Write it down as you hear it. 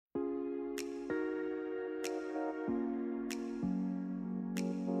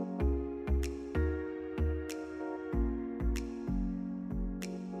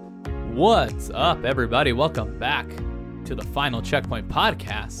What's up, everybody? Welcome back to the Final Checkpoint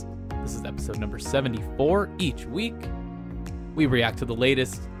Podcast. This is episode number 74. Each week, we react to the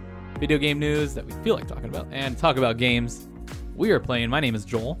latest video game news that we feel like talking about and talk about games we are playing. My name is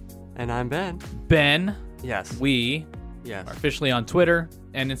Joel. And I'm Ben. Ben. Yes. We Yes. are officially on Twitter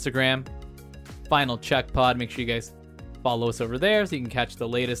and Instagram. Final Check Pod. Make sure you guys follow us over there so you can catch the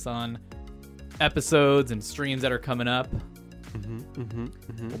latest on episodes and streams that are coming up.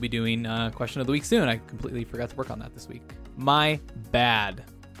 We'll be doing question of the week soon. I completely forgot to work on that this week. My bad.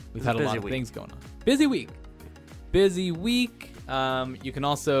 We've had a lot of things going on. Busy week. You can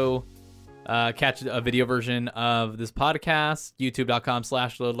also catch a video version of this podcast,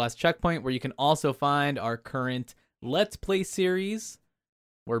 youtube.com/loadlastcheckpoint, where you can also find our current Let's Play series,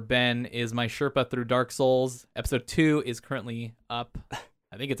 where Ben is my Sherpa through Dark Souls. Episode 2 is currently up.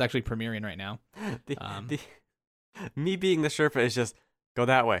 I think it's actually premiering right now. Me being the Sherpa is just, go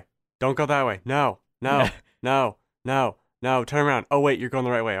that way. Don't go that way. No. Turn around. Oh, wait, you're going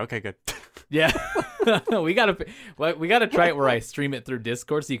the right way. Okay, good. Yeah. we gotta try it where I stream it through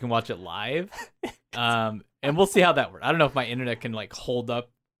Discord so you can watch it live. And we'll see how that works. I don't know if my internet can like hold up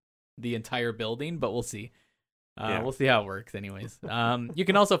the entire building, but we'll see. We'll see how it works anyways. You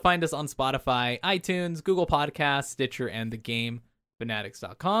can also find us on Spotify, iTunes, Google Podcasts, Stitcher, and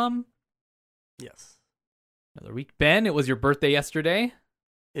thegamefanatics.com. Yes. Another week. Ben, it was your birthday yesterday.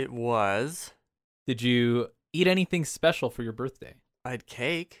 It was. Did you eat anything special for your birthday? I had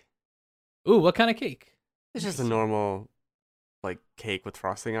cake. Ooh, what kind of cake? It's just a normal, like, cake with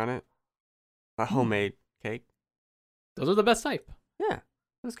frosting on it. A homemade cake. Those are the best type. Yeah,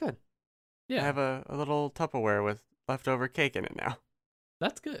 it was good. Yeah. I have a little Tupperware with leftover cake in it now.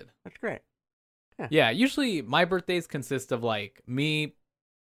 That's good. That's great. Yeah, usually my birthdays consist of like me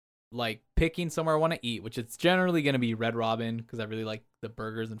like picking somewhere I want to eat, which it's generally going to be Red Robin because I really like the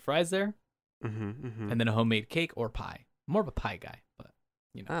burgers and fries there. And then a homemade cake or pie. More of a pie guy, but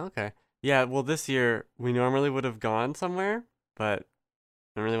you know. Oh, okay. Yeah, well, this year we normally would have gone somewhere, but I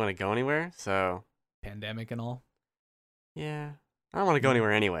don't really want to go anywhere, so. Pandemic and all. Yeah. I don't want to go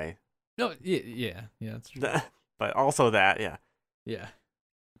anywhere anyway. No, yeah, that's true. But also that, yeah. Yeah.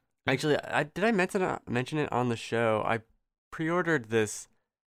 Actually, did I mention it on the show? I pre-ordered this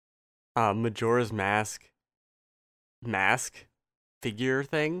Majora's Mask figure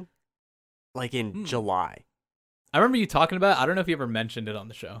thing, like in July. I remember you talking about it. I don't know if you ever mentioned it on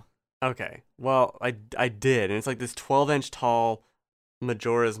the show. Okay. Well, I did, and it's like this 12-inch tall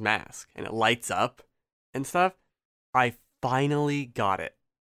Majora's Mask, and it lights up and stuff. I finally got it.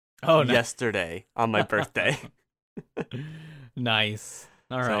 Oh, nice. Yesterday on my birthday. Nice.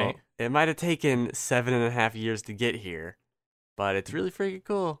 All right. It might have taken 7.5 years to get here, but it's really freaking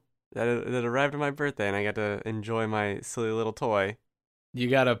cool that it arrived on my birthday, and I got to enjoy my silly little toy. You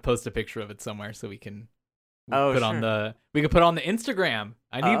gotta post a picture of it somewhere so we can put on the Instagram.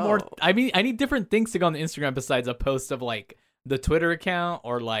 I need more. I need different things to go on the Instagram besides a post of like the Twitter account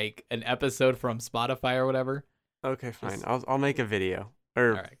or like an episode from Spotify or whatever. Okay, fine. I'll make a video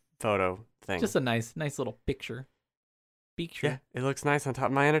or photo thing. Just a nice little picture. Yeah, it looks nice on top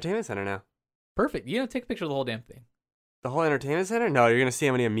of my entertainment center now. Perfect. You know, take a picture of the whole damn thing. The whole entertainment center? No, you're gonna see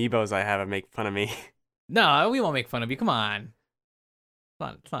how many amiibos I have and make fun of me. No, we won't make fun of you. Come on.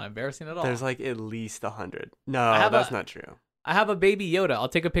 It's not embarrassing at all. There's like at least 100. No, that's not true. I have a baby Yoda. I'll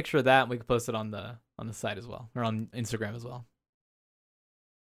take a picture of that and we can post it on the site as well, or on Instagram as well.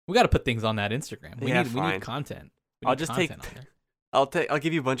 We got to put things on that Instagram. We need content. I'll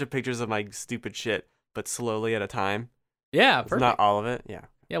give you a bunch of pictures of my stupid shit, but slowly at a time. Yeah, perfect. Not all of it. Yeah.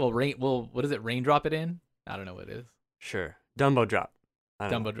 Yeah, what is it? Raindrop it in? I don't know what it is. Sure. Dumbo drop.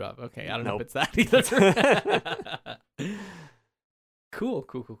 Dumbo drop. Okay, I don't know if it's that either. Cool.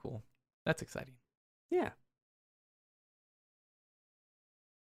 That's exciting. Yeah.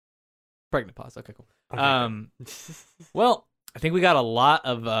 Pregnant pause. Okay, cool. Okay, well, I think we got a lot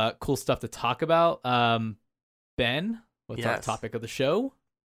of cool stuff to talk about. Ben, what's our topic of the show?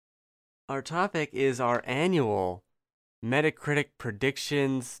 Our topic is our annual Metacritic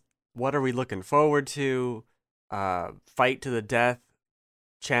predictions. What are we looking forward to? Fight to the death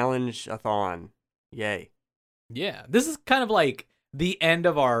challenge-a-thon. Yay. Yeah, this is kind of like the end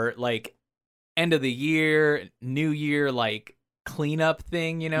of our like end of the year, new year like cleanup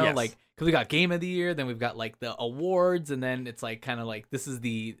thing, you know, like because we got game of the year, then we've got like the awards, and then it's like kind of like this is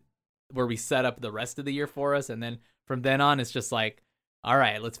where we set up the rest of the year for us, and then from then on it's just like, all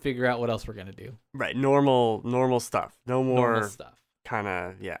right, let's figure out what else we're gonna do. Right, normal stuff. No more normal stuff. Kind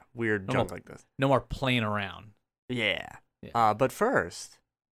of weird junk like this. No more playing around. Yeah. But first,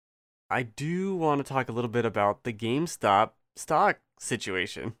 I do want to talk a little bit about the GameStop stock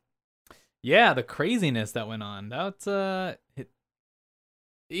situation. Yeah, the craziness that went on. That's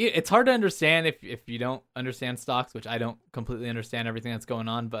it's hard to understand if you don't understand stocks, which I don't completely understand everything that's going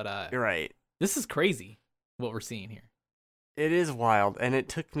on, but You're right. this is crazy what we're seeing here. It is wild, and it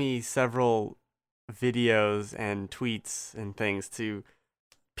took me several videos and tweets and things to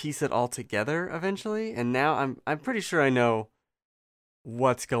piece it all together eventually. And now I'm pretty sure I know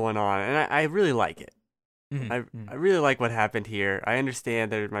what's going on, and I really like it. I really like what happened here. I understand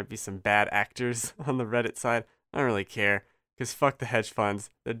there might be some bad actors on the Reddit side. I don't really care, because fuck the hedge funds.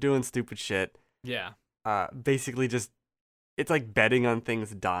 They're doing stupid shit. Yeah. Basically just, it's like betting on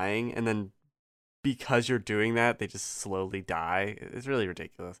things dying, and then because you're doing that, they just slowly die. It's really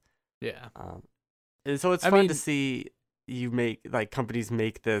ridiculous. Yeah. And so it's I fun mean, to see you make, like, companies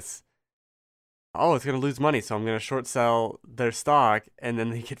make this, oh, it's going to lose money, so I'm going to short sell their stock, and then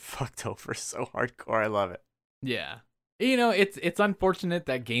they get fucked over so hardcore. I love it. yeah. You know, it's unfortunate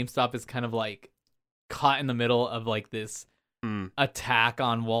that GameStop is kind of like caught in the middle of like this attack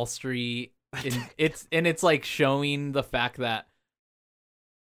on Wall Street. It's like showing the fact that,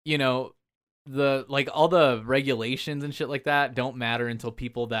 you know, the like all the regulations and shit like that don't matter until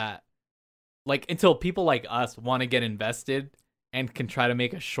people like us want to get invested and can try to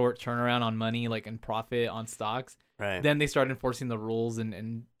make a short turnaround on money, like, and profit on stocks. Right. Then they start enforcing the rules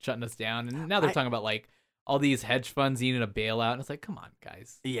and shutting us down. And now they're talking about like all these hedge funds needing a bailout. And it's like, come on,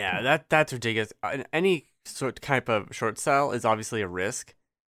 guys. Yeah, that's ridiculous. Any type of short sell is obviously a risk.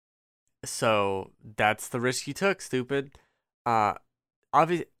 So that's the risk you took, stupid.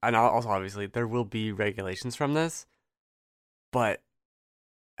 Obviously there will be regulations from this, but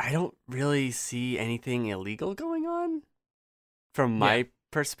I don't really see anything illegal going on from my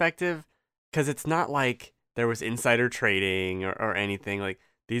perspective, because it's not like there was insider trading or anything. Like,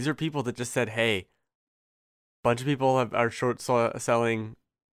 these are people that just said, hey, bunch of people are short selling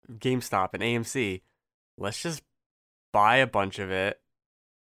GameStop and AMC. Let's just buy a bunch of it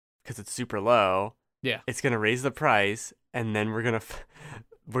because it's super low. Yeah. It's gonna raise the price, and then we're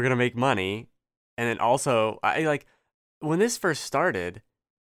gonna make money. And then also, I like, when this first started,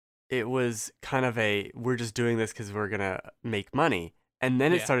 it was kind of we're just doing this because we're gonna make money. And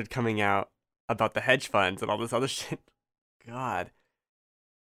then it started coming out about the hedge funds and all this other shit. God.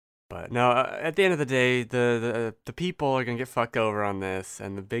 But no, at the end of the day, the people are gonna get fucked over on this,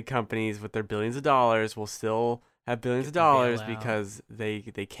 and the big companies with their billions of dollars will still have billions of dollars because they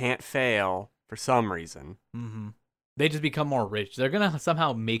can't fail for some reason. Mm-hmm. They just become more rich. They're gonna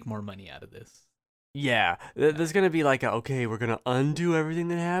somehow make more money out of this. Yeah, there's gonna be like okay, we're gonna undo everything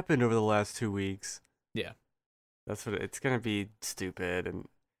that happened over the last 2 weeks. Yeah, that's what it's gonna be. Stupid. And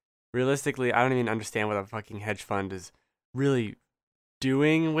realistically, I don't even understand what a fucking hedge fund is really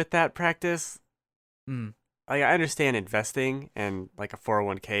doing with that practice. Like, I understand investing and like a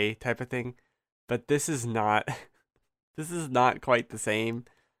 401k type of thing, but this is not quite the same.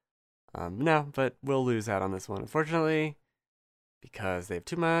 No, but we'll lose out on this one, unfortunately, because they have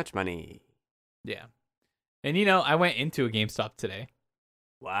too much money. Yeah. And you know, I went into a GameStop today.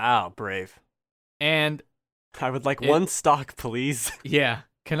 Wow, brave. And I would like one stock, please. Yeah.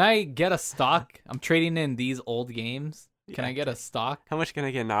 Can I get a stock? I'm trading in these old games. Can I get a stock? How much can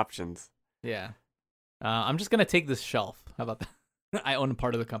I get in options? Yeah. I'm just going to take this shelf. How about that? I own a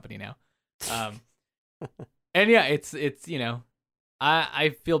part of the company now. And yeah, it's you know,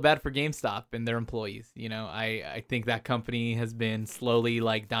 I feel bad for GameStop and their employees. You know, I think that company has been slowly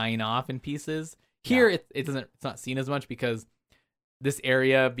like dying off in pieces. Here, it's not seen as much because this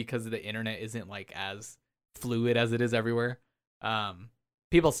area, because of the internet, isn't like as fluid as it is everywhere.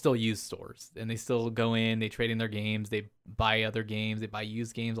 People still use stores and they still go in, they trade in their games, they buy other games, they buy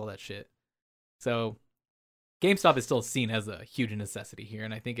used games, all that shit. So GameStop is still seen as a huge necessity here,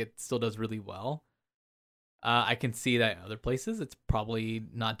 and I think it still does really well. I can see that in other places it's probably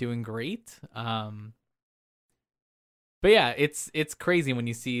not doing great. But yeah, it's crazy when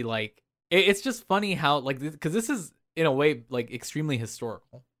you see like it's just funny how like because this is in a way like extremely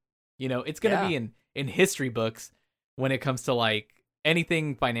historical. You know, it's gonna be in history books when it comes to like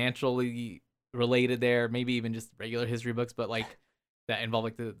anything financially related there, maybe even just regular history books, but like that involve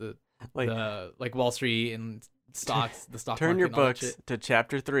like the like Wall Street and stocks, the stock turn market. Your and all books that shit. to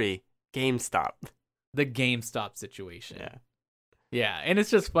chapter 3, GameStop. The GameStop situation. Yeah. Yeah, and it's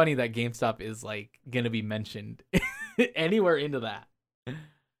just funny that GameStop is like gonna be mentioned anywhere into that.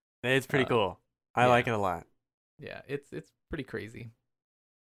 It's pretty cool. I like it a lot. Yeah, it's pretty crazy.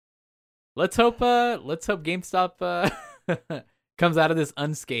 Let's hope GameStop comes out of this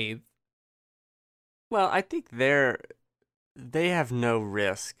unscathed. Well, I think they have no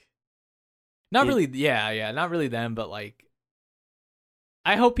risk. Not really, not really them, but like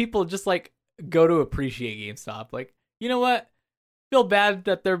I hope people just like go to appreciate GameStop. Like, you know what? Feel bad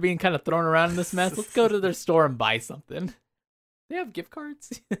that they're being kind of thrown around in this mess. Let's go to their store and buy something. They have gift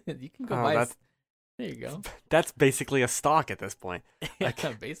cards. You can go buy. There you go. That's basically a stock at this point. Yeah,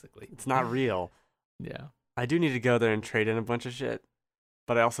 basically. It's not real. Yeah. I do need to go there and trade in a bunch of shit,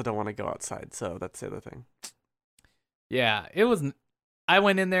 but I also don't want to go outside, so that's the other thing. Yeah, it was. I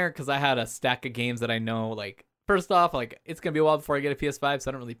went in there because I had a stack of games that I know. Like, first off, like it's gonna be a while before I get a PS5, so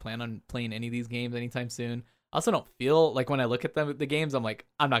I don't really plan on playing any of these games anytime soon. I also don't feel like when I look at the games, I'm like,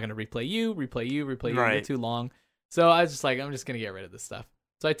 I'm not gonna replay you. Right. They're too long. So I was just like, I'm just gonna get rid of this stuff.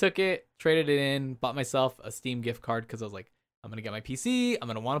 So I took it, traded it in, bought myself a Steam gift card because I was like, I'm gonna get my PC. I'm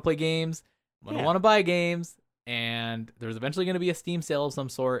gonna want to play games. I'm gonna want to buy games, and there's eventually gonna be a Steam sale of some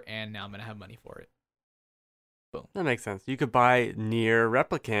sort, and now I'm gonna have money for it. Boom. That makes sense. You could buy Nier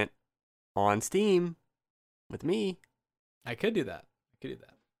Replicant on Steam with me. I could do that.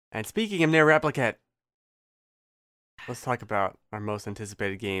 And speaking of Nier Replicant, let's talk about our most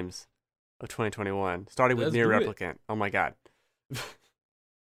anticipated games of 2021, starting with Let's Nier do it. Replicant. Oh my god.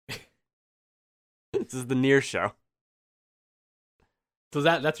 This is the Nier show. So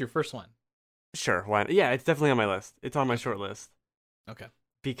that's your first one. Sure, why not? Yeah, it's definitely on my list. It's on my short list. Okay.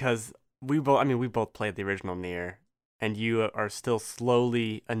 Because we both played the original Nier, and you are still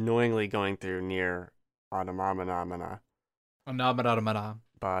slowly, annoyingly going through Nier Automata.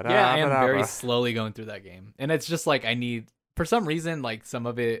 Yeah, I am very slowly going through that game. And it's just like for some reason, like some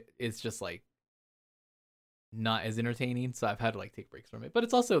of it is just like not as entertaining. So I've had to like take breaks from it. But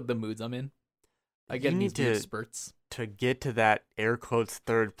it's also the moods I'm in. I get in these weird spurts. To get to that air quotes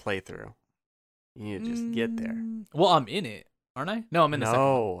third playthrough, you need to just get there. Well, I'm in it, aren't I? No, I'm in the second one.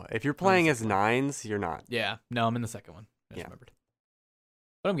 No, if you're playing as nines, you're not. Yeah, no, I'm in the second one. I just remembered.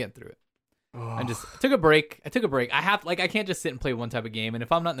 But I'm getting through it. Oh. I took a break. I can't just sit and play one type of game. And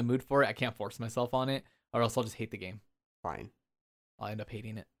if I'm not in the mood for it, I can't force myself on it, or else I'll just hate the game. Fine. I'll end up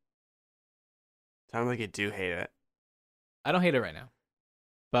hating it. Sounds like you do hate it. I don't hate it right now.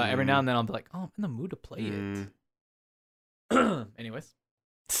 But every now and then I'll be like, oh, I'm in the mood to play it. Anyways.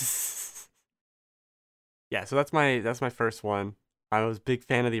 Yeah, so that's my first one. I was a big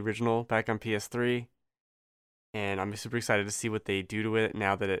fan of the original back on PS3. And I'm super excited to see what they do to it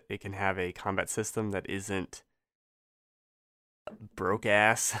now that it can have a combat system that isn't broke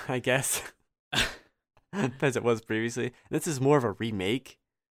ass, I guess, as it was previously. This is more of a remake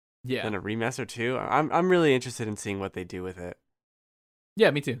than a remaster too. I'm really interested in seeing what they do with it. Yeah,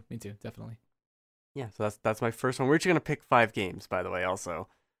 me too, definitely. Yeah, so that's my first one. We're just gonna pick 5 games, by the way. Also,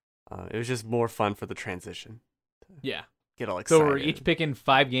 it was just more fun for the transition. Yeah. Get all excited. So we're each picking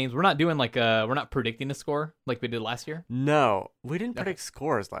 5 games. We're not doing we're not predicting a score like we did last year. No, we didn't predict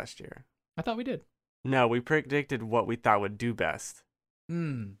scores last year. I thought we did. No, we predicted what we thought would do best.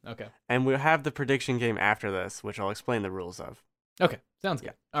 Okay. And we'll have the prediction game after this, which I'll explain the rules of. Okay, sounds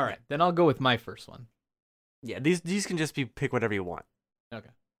good. All right, then I'll go with my first one. Yeah, these can just be pick whatever you want. Okay.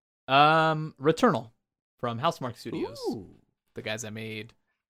 Returnal from Housemarque Studios. Ooh. The guys that made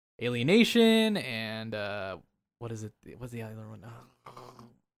Alienation and what is it? What's the other one?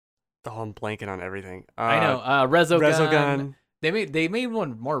 Oh, I'm blanking on everything. I know. Resogun. Resogun. They made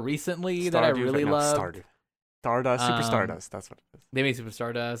one more recently that I really loved. Stardust, Super Stardust. That's what it is. They made Super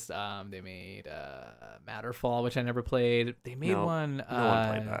Stardust. They made Matterfall, which I never played. They made one. No one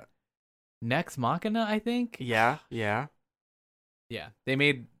played that. Nex Machina, I think. Yeah. They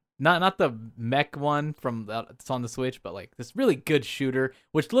made not the mech one from it's on the Switch, but like this really good shooter,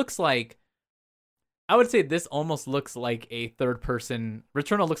 which looks like. I would say this almost looks like a third person.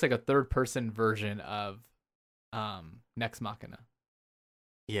 Returnal looks like a third person version of Nex Machina.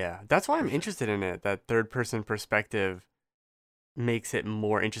 Yeah, that's why I'm interested in it. That third person perspective makes it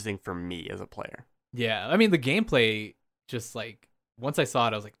more interesting for me as a player. Yeah, I mean the gameplay just like once I saw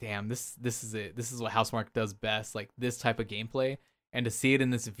it, I was like, damn, this is it. This is what Housemarque does best. Like this type of gameplay, and to see it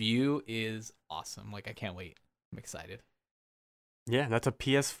in this view is awesome. Like I can't wait. I'm excited. Yeah, that's a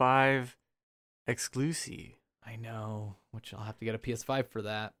PS5 exclusive. I know, which I'll have to get a PS5 for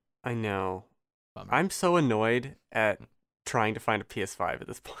that. I know. Bummer. I'm so annoyed at trying to find a PS5 at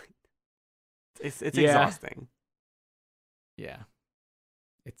this point. It's exhausting. Yeah.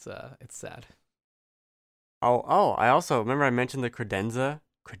 It's sad. Oh, I also remember I mentioned the Credenza.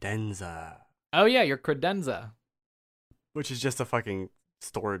 Oh yeah, your Credenza. Which is just a fucking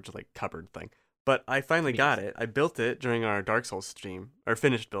storage like cupboard thing. But I finally got it. I built it during our Dark Souls stream, or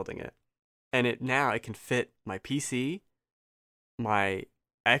finished building it. And it can fit my PC, my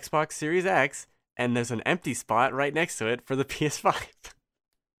Xbox Series X, and there's an empty spot right next to it for the PS5.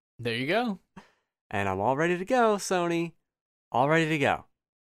 There you go. And I'm all ready to go, Sony. All ready to go.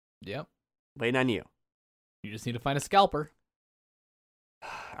 Yep. Waiting on you. You just need to find a scalper.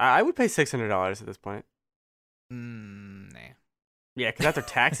 I would pay $600 at this point. Nah. Yeah, because after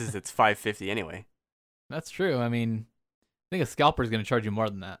taxes, it's $550 anyway. That's true. I mean, I think a scalper is going to charge you more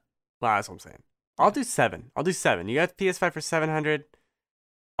than that. Well, that's what I'm saying. I'll do 7. I'll do 7. You got PS5 for 700.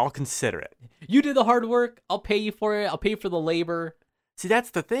 I'll consider it. You did the hard work. I'll pay you for it. I'll pay for the labor. See, that's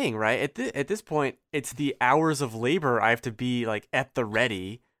the thing, right? At this point, it's the hours of labor I have to be like at the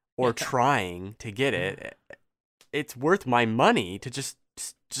ready or trying to get it. It's worth my money to just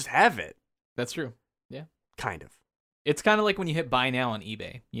have it. That's true. Yeah. Kind of. It's kind of like when you hit buy now on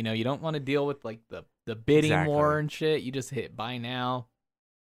eBay. You know, you don't want to deal with like the bidding war and shit. You just hit buy now.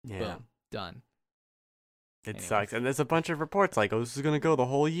 Yeah. Boom. Done. It sucks. And there's a bunch of reports like, oh, this is going to go the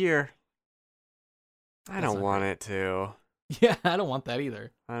whole year. I don't want it to. Yeah, I don't want that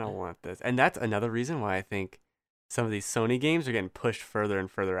either. I don't want this. And that's another reason why I think some of these Sony games are getting pushed further and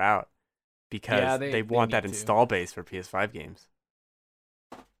further out. Because they want that install base for PS5 games.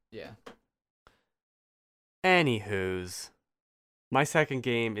 Yeah. Anywho's, my second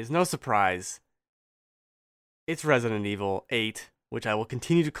game is no surprise. It's Resident Evil 8, which I will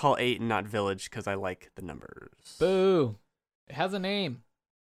continue to call 8 and not Village because I like the numbers. Boo. It has a name.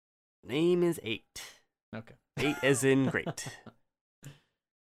 Name is 8. Okay. 8 as in great.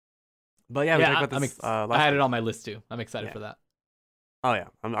 But yeah, we talked about this last I had week. it on my list too. I'm excited for that. Oh yeah,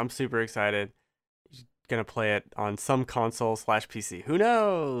 I'm super excited. Gonna play it on some console / PC. Who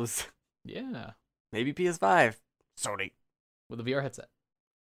knows? Yeah. Maybe PS5. Sony. With a VR headset.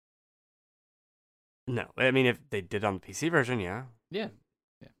 No, I mean if they did on the PC version, yeah. Yeah.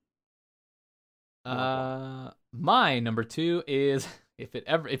 My number 2 is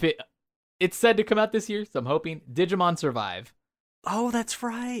it's said to come out this year, so I'm hoping Digimon Survive. Oh, that's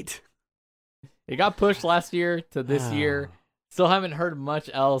right. It got pushed last year to this year. Still haven't heard much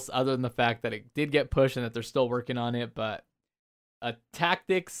else other than the fact that it did get pushed and that they're still working on it, but a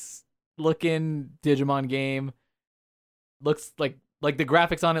tactics looking Digimon game looks like the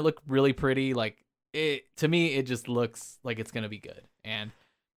graphics on it look really pretty. Like to me it just looks like it's going to be good. And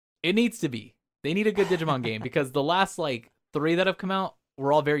it needs to be. They need a good Digimon game because the last 3 that have come out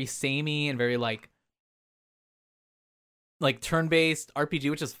were all very samey and very like turn-based RPG,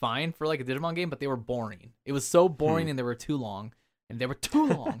 which is fine for a Digimon game, but they were boring. It was so boring and they were too long.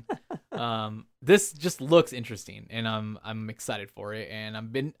 This just looks interesting and I'm excited for it. And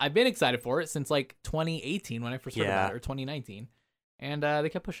I've been excited for it since 2018 when I first heard about it, or 2019. And they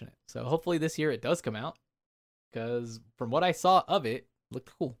kept pushing it. So hopefully this year it does come out because from what I saw of it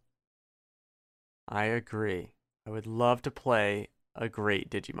looked cool. I agree. I would love to play a great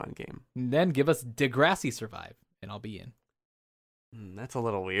Digimon game. And then give us Degrassi Survive and I'll be in. That's a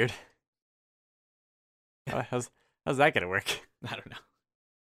little weird. How's that gonna work? I don't know.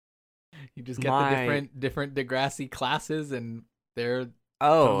 You just get the different Degrassi classes, and they're put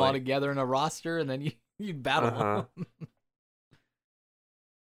them all together in a roster, and then you battle them.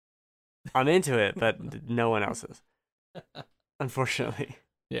 I'm into it, but no one else is. Unfortunately.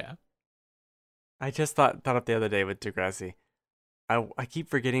 Yeah. I just thought up the other day with Degrassi. I keep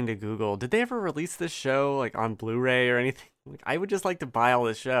forgetting to Google, did they ever release this show on Blu-ray or anything? I would just like to buy all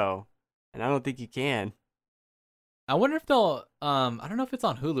this show, and I don't think you can. I wonder if they'll I don't know if it's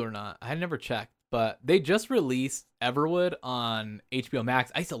on Hulu or not. I had never checked, but they just released Everwood on HBO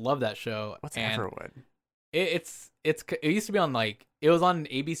Max. I used to love that show. What's Everwood? It used to be on it was on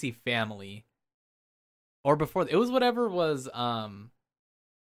ABC Family. Or before it was whatever was the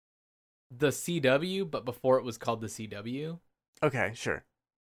CW, but before it was called the CW. Okay, sure.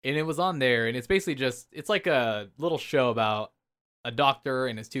 And it was on there, and it's basically it's like a little show about a doctor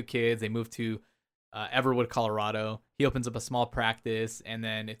and his 2 kids. They move to Everwood, Colorado. He opens up a small practice, and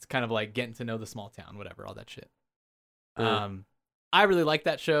then it's kind of like getting to know the small town, whatever, all that shit. I really liked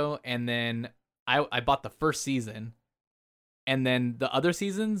that show, and then I bought the first season, and then the other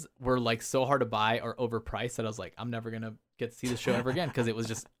seasons were so hard to buy or overpriced that I was like, I'm never gonna get to see this show ever again because it was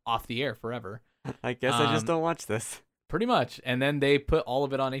just off the air forever. I guess I just don't watch this. Pretty much. And then they put all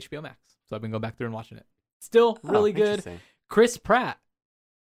of it on HBO Max. So I've been going back through and watching it. Still really good. Chris Pratt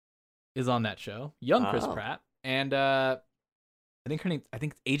is on that show. Young Chris Pratt. And I think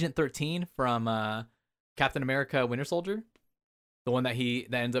it's Agent 13 from Captain America Winter Soldier. The one that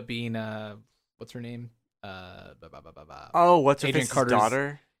ends up being what's her name? What's her Agent Carter's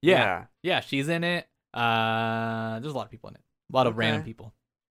daughter? Yeah, she's in it. There's a lot of people in it. A lot of random people.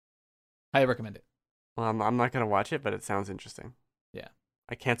 Highly recommend it. Well, I'm not going to watch it, but it sounds interesting. Yeah.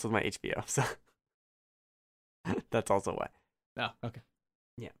 I canceled my HBO, so that's also why. Oh, okay.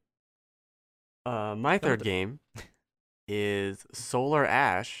 Yeah. My third game is Solar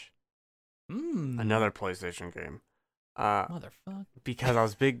Ash, Another PlayStation game. Motherfucker. Because I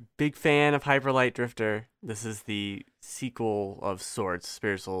was big fan of Hyper Light Drifter. This is the sequel of sorts,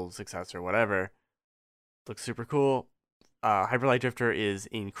 spiritual successor, whatever. Looks super cool. Hyper Light Drifter is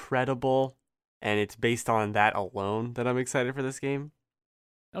incredible, and it's based on that alone that I'm excited for this game,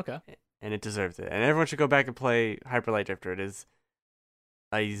 Okay. and it deserves it. And everyone should go back and play Hyper Light Drifter. It is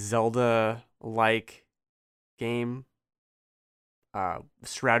a Zelda-like game,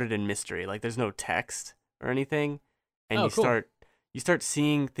 shrouded in mystery. Like there's no text or anything, and cool. you start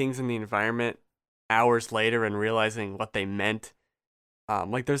seeing things in the environment hours later and realizing what they meant.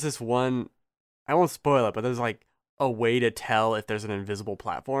 Like there's this one, I won't spoil it, but there's like a way to tell if there's an invisible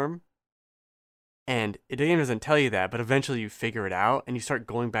platform. And the game doesn't tell you that, but eventually you figure it out and you start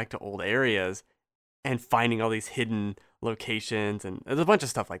going back to old areas and finding all these hidden locations, and there's a bunch of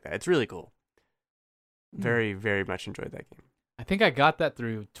stuff like that. It's really cool. Very, very much enjoyed that game. I think I got that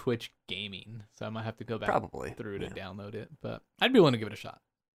through Twitch Gaming, so I might have to go back Probably through to yeah. download it, but I'd be willing to give it a shot.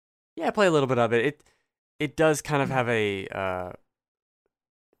 Yeah, play a little bit of it. It does kind of have a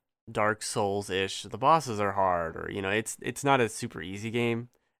Dark Souls-ish. The bosses are hard, or it's not a super easy game.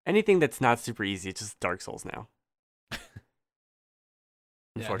 Anything that's not super easy, it's just Dark Souls now. Yeah,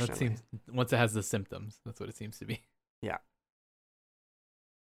 Unfortunately. that seems, once it has the symptoms, that's what it seems to be. Yeah.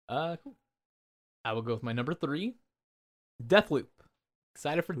 Cool. I will go with my number 3, Deathloop.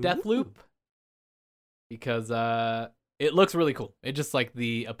 Excited for Deathloop because it looks really cool. It just like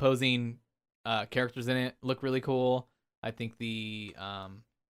the opposing characters in it look really cool. I think the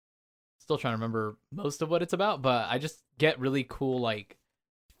still trying to remember most of what it's about, but I just get really cool like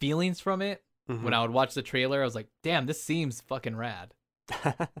feelings from it. When I would watch the trailer, I was like, damn, this seems fucking rad.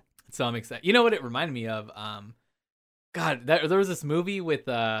 So I'm excited. You know what it reminded me of? God, there was this movie with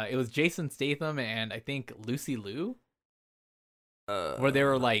it was Jason Statham and I think Lucy Liu, where they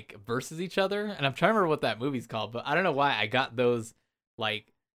were like versus each other, and I'm trying to remember what that movie's called, but I don't know why I got those.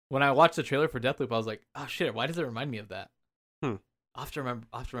 Like when I watched the trailer for Deathloop, I was like, oh shit, why does it remind me of that? I'll have to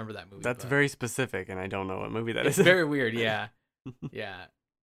remember that movie. That's very specific, and I don't know what movie that is. It's very weird, yeah. Yeah.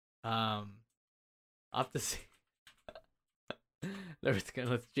 I'll have to see. There's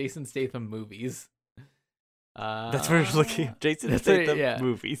Jason Statham movies. That's where you're looking at Jason Statham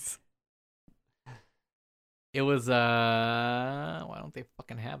movies. It was why don't they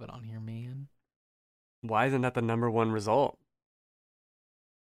fucking have it on here, man? Why isn't that the number one result?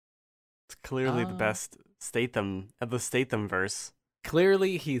 It's clearly the best Statham of the Statham verse.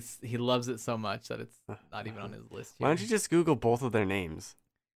 Clearly he loves it so much that it's not even on his list here. Why don't you just Google both of their names?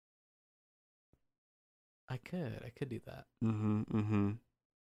 I could do that.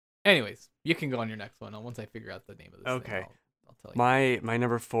 Anyways, you can go on your next one. Once I figure out the name of this okay. thing, I'll tell you. My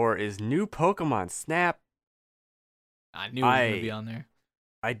number 4 is new Pokemon Snap. I knew it was going to be on there.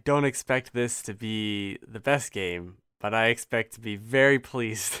 I don't expect this to be the best game, but I expect to be very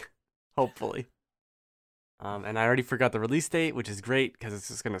pleased, hopefully. And I already forgot the release date, which is great because it's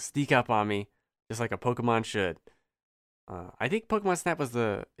just going to sneak up on me, just like a Pokemon should. I think Pokemon Snap was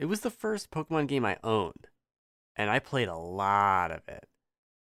the first Pokemon game I owned, and I played a lot of it.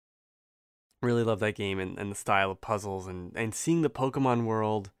 Really love that game and the style of puzzles and seeing the Pokemon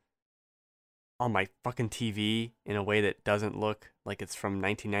world on my fucking TV in a way that doesn't look like it's from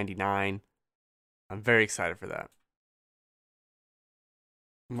 1999. I'm very excited for that.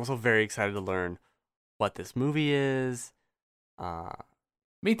 I'm also very excited to learn what this movie is.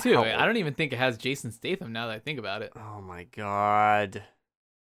 Me too. I don't even think it has Jason Statham now that I think about it. Oh my god.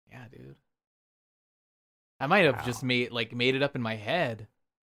 Yeah, dude. I might have just made it up in my head.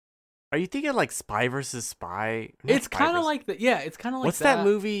 Are you thinking like Spy versus Spy? It's kind of like that. Yeah, it's kind of like What's that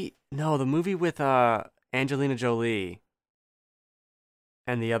movie? No, the movie with Angelina Jolie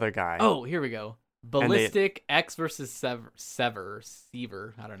and the other guy. Oh, here we go. Ballistic X versus Sever.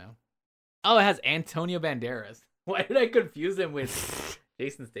 I don't know. Oh, it has Antonio Banderas. Why did I confuse him with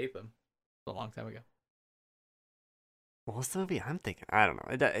Jason Statham? It's a long time ago. What's the movie I'm thinking? I don't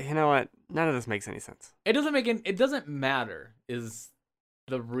know. You know what? None of this makes any sense. It doesn't matter. Is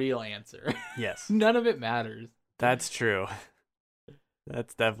the real answer. Yes. None of it matters. That's true.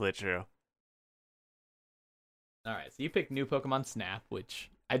 That's definitely true. All right, so you picked new Pokemon Snap, which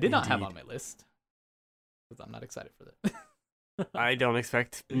I did not have on my list because I'm not excited for that. I don't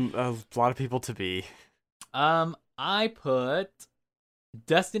expect a lot of people to be. I put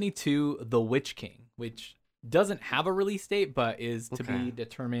Destiny 2: The Witch King, which doesn't have a release date, but is to be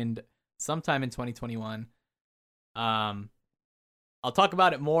determined sometime in 2021. I'll talk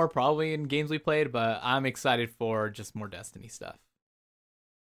about it more probably in games we played, but I'm excited for just more Destiny stuff.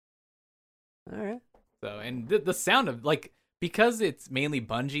 All right. So, and the sound of, like, because it's mainly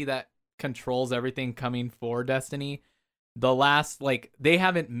Bungie that controls everything coming for Destiny. The last, like, they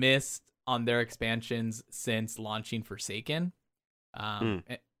haven't missed on their expansions since launching Forsaken.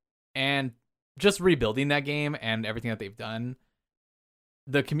 And just rebuilding that game and everything that they've done.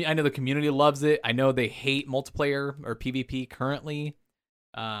 I know the community loves it. I know they hate multiplayer or PvP currently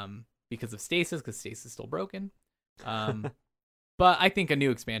because of Stasis, because Stasis is still broken. But I think a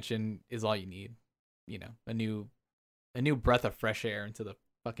new expansion is all you need. You know, a new breath of fresh air into the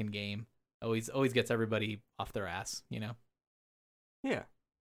fucking game. Always gets everybody off their ass, you know? Yeah.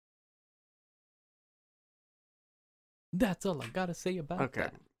 That's all I gotta say about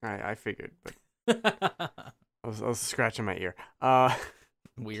that. Okay. I figured, but I was scratching my ear.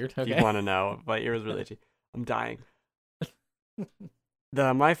 Weird. If Okay. you want to know, my ear was really itchy. I'm dying.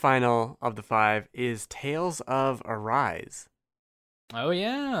 My final of the 5 is Tales of Arise. Oh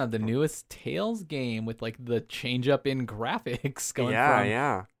yeah, the newest Tales game with like the change up in graphics going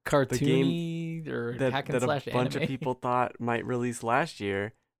Yeah. from cartoony or hack and slash a bunch anime. of people thought might release last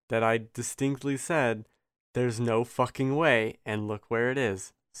year that I distinctly said there's no fucking way, and look where it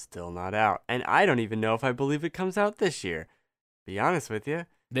is. Still not out. And I don't even know if I believe it comes out this year. Be honest with you.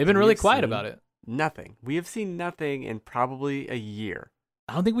 They've been really quiet about it. Nothing. We have seen nothing in probably a year.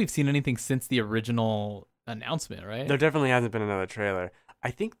 I don't think we've seen anything since the original announcement, right? There definitely hasn't been another trailer.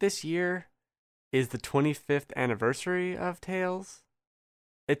 I think this year is the 25th anniversary of Tales.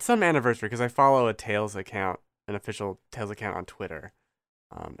 It's some anniversary because I follow a Tales account, an official Tales account on Twitter.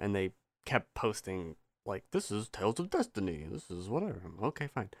 And they kept posting, like, this is Tales of Destiny. This is whatever. Okay,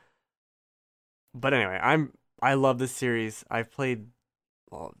 fine. But anyway, I love this series. I've played,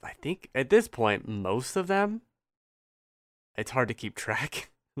 well, I think at this point, most of them. It's hard to keep track.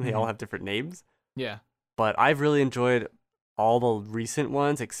 They all have different names. Yeah. But I've really enjoyed all the recent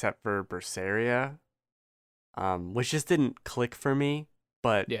ones except for Berseria, which just didn't click for me,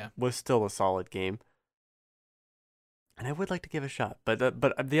 but was still a solid game. And I would like to give a shot. But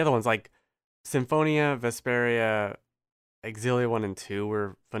the other ones, like Symphonia, Vesperia, Exilia 1 and 2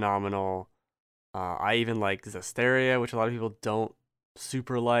 were phenomenal. I even like Zestiria, which a lot of people don't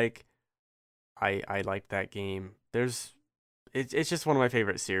super like. I like that game. It's just one of my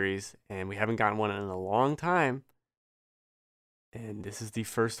favorite series, and we haven't gotten one in a long time. And this is the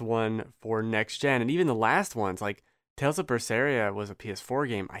first one for next gen, and even the last ones, like Tales of Berseria was a PS4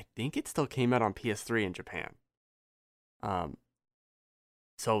 game. I think it still came out on PS3 in Japan.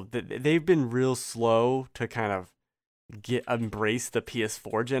 So they've been real slow to kind of embrace the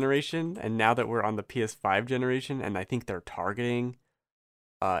PS4 generation, and now that we're on the PS5 generation, and I think they're targeting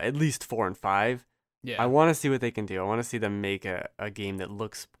at least 4 and 5. Yeah. I want to see what they can do. I want to see them make a game that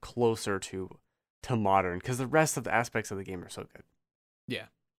looks closer to modern, because the rest of the aspects of the game are so good. Yeah.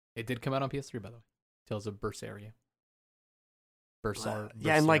 It did come out on PS3, by the way. Tales of Berseria.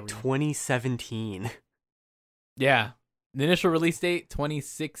 Yeah, in like 2017. Yeah. The initial release date,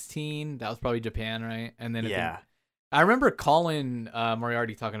 2016. That was probably Japan, right? And then I remember Colin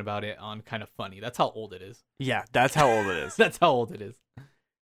Moriarty talking about it on Kind of Funny. That's how old it is. Yeah, that's how old it is. That's how old it is.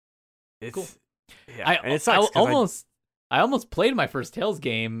 It's cool. Yeah, and it sucks. I almost played my first Tales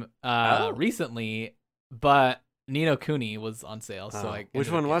game recently, but Ni no Kuni was on sale. So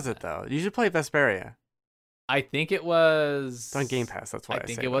which one was it though? You should play Vesperia. I think it was. It's on Game Pass. That's why I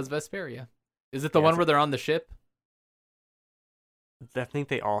think it was Vesperia. Is it the one where they're on the ship? I think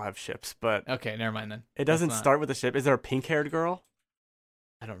they all have ships, but okay, never mind then. It doesn't start with a ship. Is there a pink-haired girl?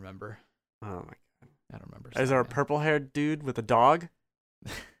 I don't remember. Oh my god, I don't remember. Is there a purple-haired dude with a dog?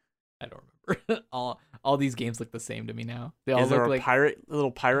 I don't remember. all these games look the same to me now. They all Is there look a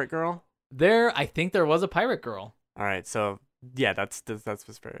little pirate girl? I think there was a pirate girl. All right, so yeah, that's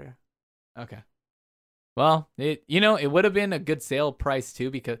Vesperia. Okay. Well, it would have been a good sale price too,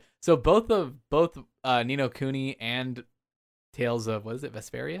 because both Ni no Kuni and Tales of, what is it,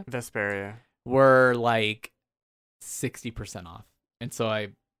 Vesperia were like 60% off, and so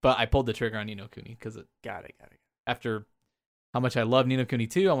I pulled the trigger on Ni no Kuni because got it. After how much I love Ni no Kuni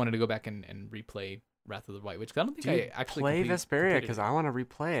 2, I wanted to go back and replay Wrath of the White Witch. I don't think I actually play Vesperia because I want to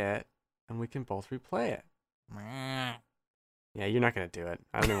replay it, and we can both replay it. Yeah, you're not gonna do it.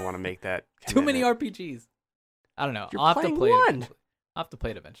 I don't even want to make that too many RPGs. I don't know. I'll have to play it eventually. I'll have to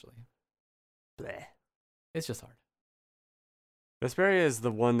play it eventually. Bleh. It's just hard. Vesperia is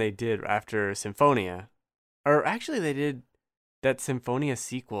the one they did after Symphonia. Or actually, they did that Symphonia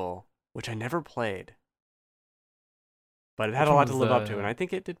sequel, which I never played. But it had a lot to live up to, and I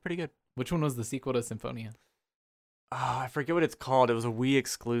think it did pretty good. Which one was the sequel to Symphonia? Oh, I forget what it's called. It was a Wii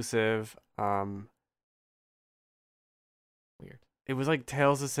exclusive. Weird. It was like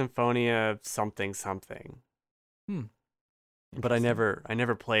Tales of Symphonia something. but I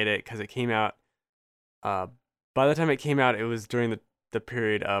never played it because it came out. By the time it came out, it was during the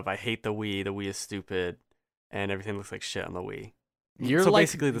period of I hate the Wii. The Wii is stupid, and everything looks like shit on the Wii. You're So like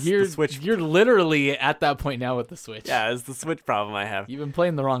basically, the Switch. You're literally at that point now with the Switch. Yeah, it's the Switch problem I have. You've been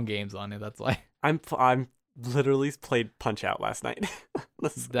playing the wrong games on it. That's why. I'm literally played Punch Out last night. The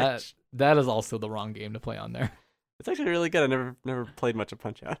Switch. That is also the wrong game to play on there. It's actually really good. I never played much of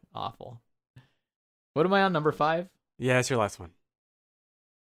Punch Out. Awful. What am I on, number 5? Yeah, it's your last one.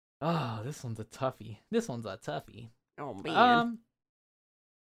 Oh, this one's a toughie. Oh man.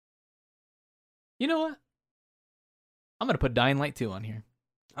 You know what? I'm gonna put Dying Light 2 on here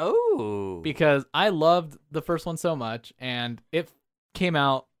Oh. because I loved the first one so much, and it came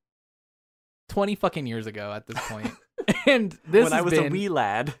out 20 fucking years ago at this point. And this when I was a wee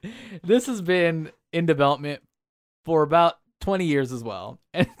lad. This has been in development for about 20 years as well.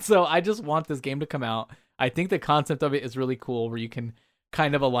 And so I just want this game to come out. I think the concept of it is really cool, where you can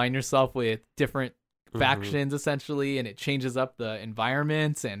kind of align yourself with different factions essentially, and it changes up the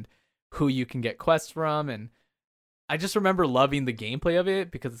environments and who you can get quests from. And I just remember loving the gameplay of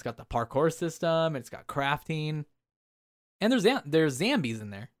it because it's got the parkour system, it's got crafting, and there's zombies in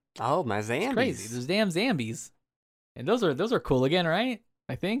there. Oh, my zombies. It's crazy. There's damn zombies. And those are cool again, right?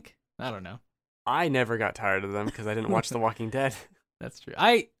 I think. I don't know. I never got tired of them because I didn't watch The Walking Dead. That's true.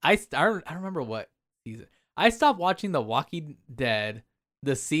 I remember what season. I stopped watching The Walking Dead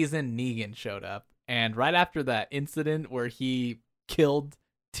the season Negan showed up, and right after that incident where he killed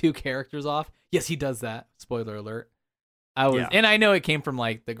 2 characters off. Yes, he does that. Spoiler alert. And I know it came from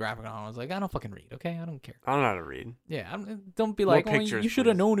like the graphic novel. I was like, I don't fucking read, okay? I don't care. I don't know how to read. Yeah, don't be like, pictures, you should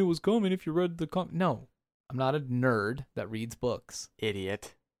have known it was coming if you read the No, I'm not a nerd that reads books.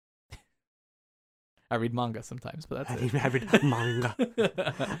 Idiot. I read manga sometimes, but that's it. I read manga.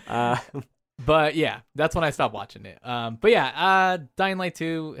 But yeah, that's when I stopped watching it. But yeah, Dying Light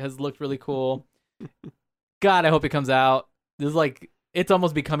 2 has looked really cool. God, I hope it comes out. This is like, it's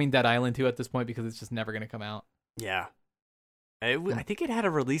almost becoming Dead Island 2 at this point because it's just never going to come out. Yeah. I think it had a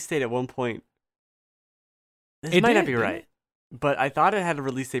release date at one point. This might not be right. But I thought it had a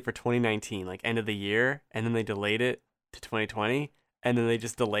release date for 2019, like end of the year, and then they delayed it to 2020, and then they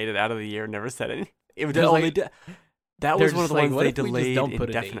just delayed it out of the year and never said anything. That was one of the ones they delayed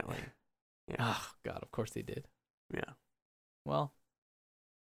indefinitely. Yeah. Oh, God, of course they did. Yeah. Well,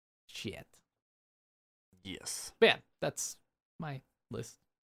 shit. Yes. But yeah, that's my list.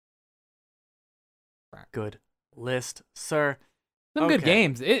 Good list, sir. Some good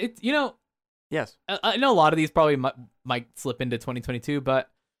games. Yes. I know a lot of these probably might slip into 2022,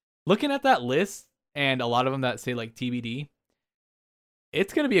 but looking at that list and a lot of them that say like TBD,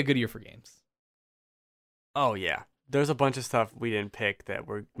 it's going to be a good year for games. Oh, yeah. There's a bunch of stuff we didn't pick that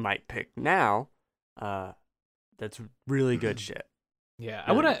we might pick now. That's really good shit. Yeah,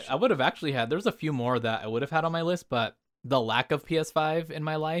 Really I would have actually had. There's a few more that I would have had on my list, but the lack of PS5 in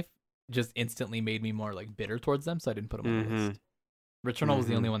my life just instantly made me more like bitter towards them, so I didn't put them on the list. Returnal was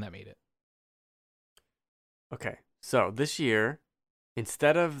the only one that made it. Okay, so this year,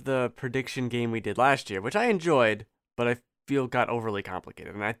 instead of the prediction game we did last year, which I enjoyed, but I feel got overly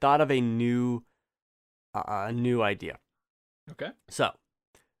complicated, and I thought of a new idea. Okay. So,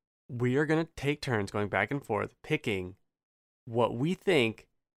 we are going to take turns going back and forth picking what we think,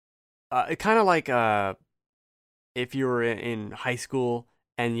 kind of like if you were in high school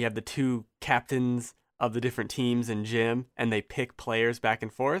and you have the 2 captains of the different teams in gym and they pick players back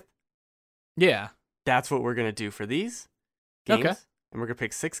and forth. Yeah. That's what we're going to do for these games. Okay. And we're going to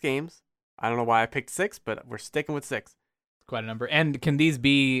pick 6 games. I don't know why I picked 6, but we're sticking with 6. Quite a number. And can these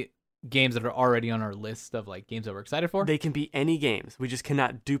be games that are already on our list of like games that we're excited for? They can be any games. We just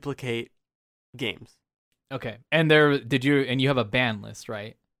cannot duplicate games. Okay. And you have a ban list,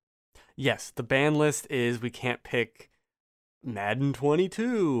 right? Yes, the ban list is we can't pick Madden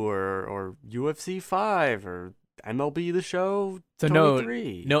 22 or UFC 5 or MLB The Show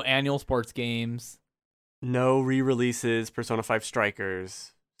 23. No annual sports games. No re-releases, Persona 5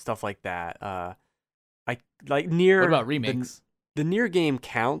 Strikers, stuff like that. I like Nier. What about remakes? The Nier game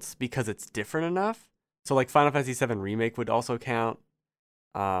counts because it's different enough. So like Final Fantasy VII Remake would also count.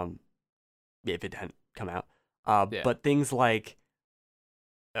 If it hadn't come out. But things like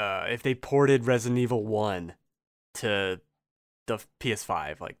if they ported Resident Evil 1 to the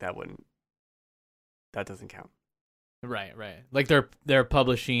PS5, like that doesn't count. Right. Like they're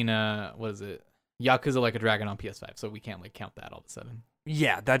publishing what is it? Yakuza Like a Dragon on PS5, so we can't like count that all of a sudden.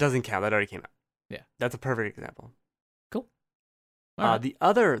 Yeah, that doesn't count. That already came out. Yeah. That's a perfect example. Cool. Right. The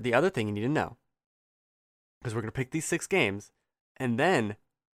other thing you need to know, because we're going to pick these 6 games, and then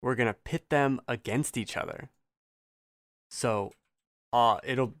we're going to pit them against each other. So,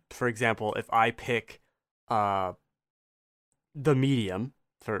 it'll, for example, if I pick the medium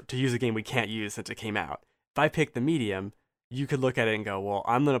to use a game we can't use since it came out. If I pick the medium, you could look at it and go, well,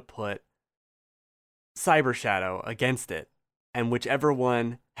 I'm gonna put Cyber Shadow against it, and whichever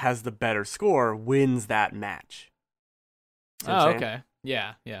one has the better score wins that match. See what I'm Oh, saying? okay.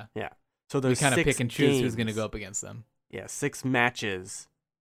 Yeah, yeah. So You there's kind of 6 pick and choose who's going to games. go up against them. Yeah, 6 matches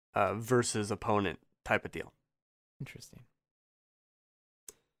versus opponent type of deal. Interesting.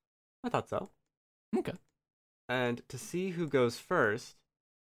 I thought so. Okay. And to see who goes first,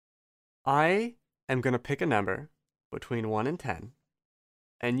 I am going to pick a number between 1 and 10,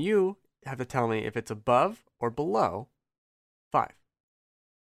 and you have to tell me if it's above or below 5.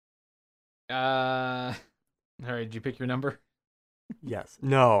 All right. Did you pick your number? Yes.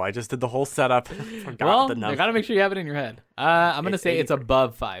 No, I just did the whole setup. Forgot Well, the you number. gotta make sure you have it in your head. I'm gonna It's say it's 83.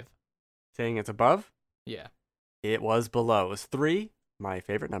 above 5. Saying it's above? Yeah. It was below. It was 3, my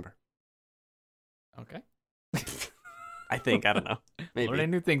favorite number. Okay. I think. I don't know. Maybe.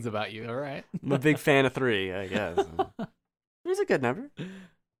 Learning new things about you. All right. I'm a big fan of 3, I guess. 3's a good number.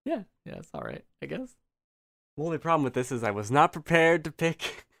 Yeah. Yeah. It's all right. I guess. The only problem with this is I was not prepared to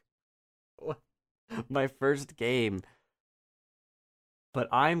pick my first game. But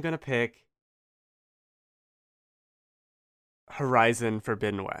I'm going to pick Horizon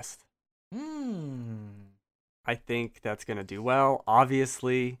Forbidden West. I think that's going to do well.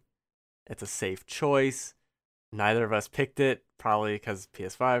 Obviously, it's a safe choice. Neither of us picked it, probably because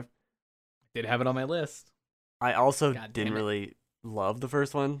PS5. Did have it on my list. I also God damn didn't it. really love the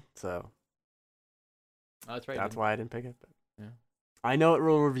first one, so Oh, that's right. that's why I didn't pick it. But Yeah. I know it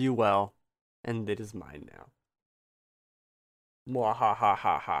will review well, and it is mine now.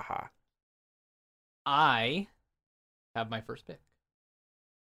 Mwahahahaha. I have my first pick.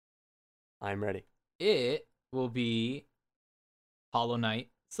 I'm ready. It will be Hollow Knight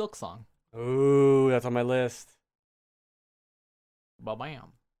Silk Song. Ooh, that's on my list.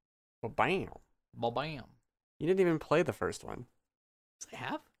 Ba-bam. Well, bam. Ba-bam. You didn't even play the first one. Yes, I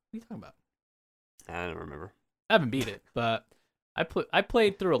have? What are you talking about? I don't remember. I haven't beat it, but I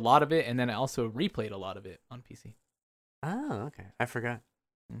played through a lot of it, and then I also replayed a lot of it on PC. Oh, okay. I forgot.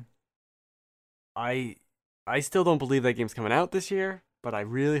 Hmm. I still don't believe that game's coming out this year, but I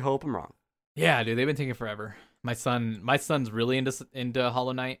really hope I'm wrong. Yeah, dude, they've been taking forever. My son's really into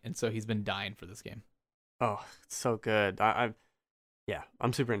Hollow Knight, and so he's been dying for this game. Oh, it's so good. Yeah,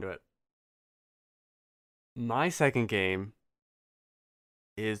 I'm super into it. My second game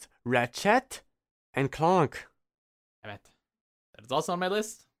is Ratchet and Clank. I bet. That is also on my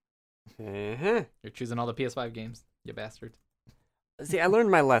list. Uh-huh. You're choosing all the PS5 games, you bastard. See, I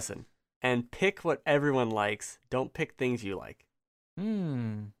learned my lesson. And pick what everyone likes. Don't pick things you like.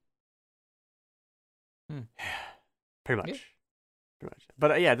 Pretty much. Yeah. Pretty much.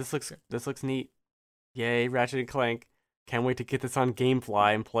 But yeah, this looks neat. Yay, Ratchet and Clank. Can't wait to get this on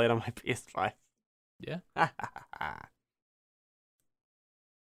GameFly and play it on my PS5. Yeah.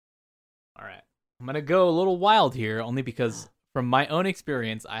 All right. I'm going to go a little wild here, only because from my own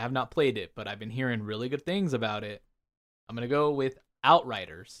experience, I have not played it, but I've been hearing really good things about it. I'm going to go with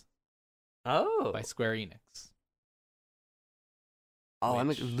Outriders Oh. by Square Enix. Oh,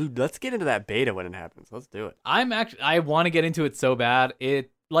 Which- let's get into that beta when it happens. Let's do it. I want to get into it so bad.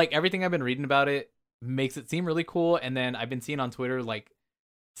 It, like, everything I've been reading about it makes it seem really cool, and then I've been seeing on Twitter, like,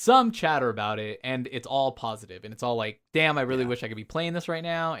 some chatter about it, and it's all positive, and it's all like, damn, I really Yeah. wish I could be playing this right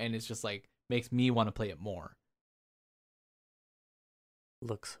now, and it's just like makes me want to play it more.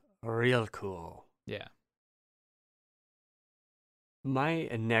 Looks real cool. Yeah. My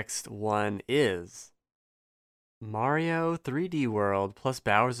next one is Mario 3D World plus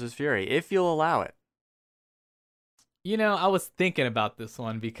Bowser's Fury, if you'll allow it. You know, I was thinking about this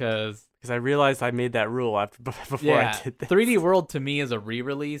one because Because I realized I made that rule before yeah, I did this. 3D World to me is a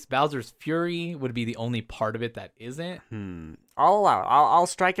re-release. Bowser's Fury would be the only part of it that isn't. I'll allow it. I'll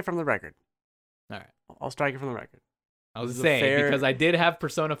strike it from the record. All right. I'll strike it from the record. I was This is a saying fair- because I did have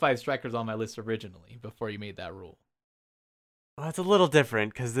Persona 5 Strikers on my list originally before you made that rule. Well, it's a little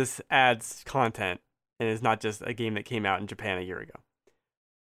different because this adds content and is not just a game that came out in Japan a year ago.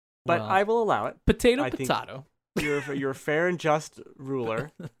 But Well, I will allow it. Potato, I think- potato. You're a fair and just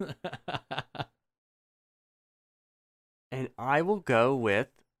ruler, and I will go with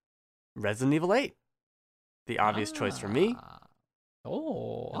Resident Evil 8. The obvious choice for me.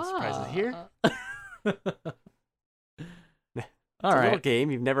 Oh, No surprises here. All It's a little right.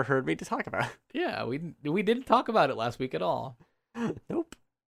 game you've never heard me to talk about. Yeah, we didn't talk about it last week at all. Nope.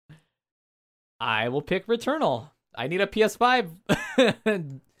 I will pick Returnal. I need a PS5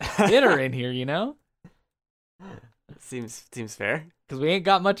 hitter in here, you know? seems fair. Because we ain't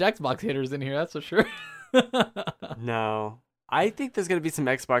got much Xbox hitters in here, that's for sure. No. I think there's gonna be some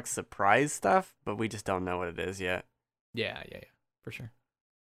Xbox surprise stuff, but we just don't know what it is yet. Yeah, for sure.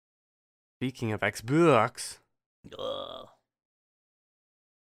 Speaking of Xbox, Ugh.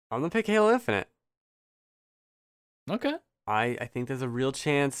 I'm gonna pick Halo Infinite. Okay. I think there's a real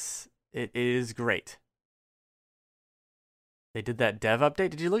chance it is great. They did that dev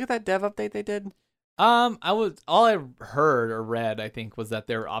update. Did you look at that dev update they did? All I heard or read, I think, was that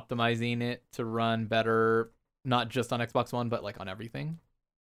they're optimizing it to run better, not just on Xbox One, but like on everything,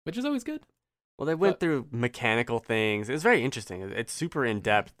 which is always good. Well, they went through mechanical things. It was very interesting. It's super in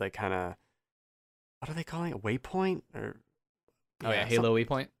depth. Like kind of, what are they calling it? Waypoint or? Halo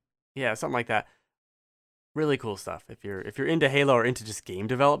Waypoint. Yeah, something like that. Really cool stuff. If you're into Halo or into just game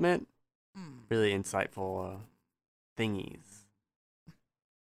development, really insightful thingies.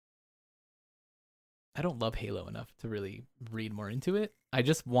 I don't love Halo enough to really read more into it. I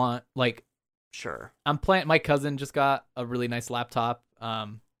just want Sure. I'm playing. My cousin just got a really nice laptop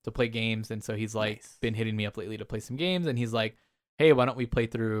to play games, and so he's been hitting me up lately to play some games, and he's like, "Hey, why don't we play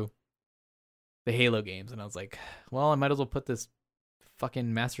through the Halo games?" And I was like, "Well, I might as well put this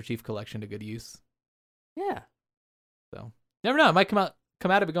fucking Master Chief collection to good use." Yeah. So never know. I might come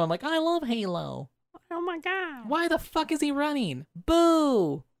out of it going like, "I love Halo. Oh my god. Why the fuck is he running?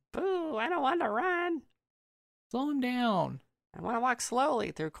 Boo! Boo! I don't want to run. Slow him down." I want to walk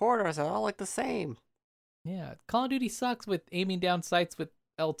slowly through corridors that all look the same. Yeah, Call of Duty sucks with aiming down sights with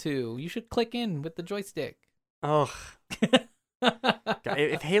L2. You should click in with the joystick. Ugh.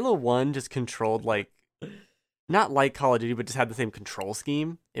 If Halo 1 just controlled not like Call of Duty, but just had the same control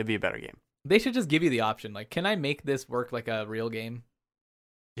scheme, it'd be a better game. They should just give you the option. Like, can I make this work like a real game?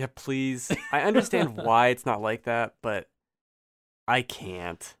 Yeah, please. I understand why it's not like that, but I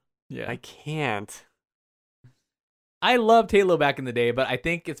can't. Yeah. I can't. I loved Halo back in the day, but I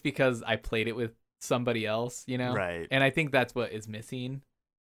think it's because I played it with somebody else, you know? Right. And I think that's what is missing,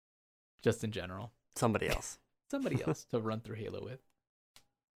 just in general. Somebody else. Somebody else to run through Halo with.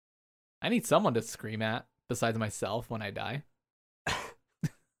 I need someone to scream at besides myself when I die.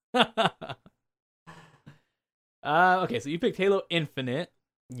 Okay, so you picked Halo Infinite.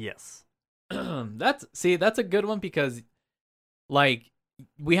 Yes. That's a good one because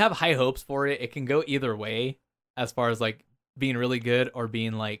we have high hopes for it. It can go either way as far as being really good or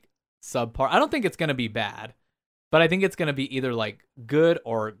being subpar. I don't think it's gonna be bad, but I think it's gonna be either good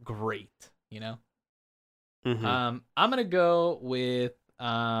or great, you know? Mm-hmm. I'm gonna go with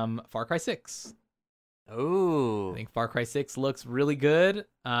Far Cry 6. Oh. I think Far Cry 6 looks really good.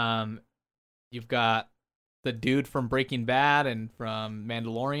 You've got the dude from Breaking Bad and from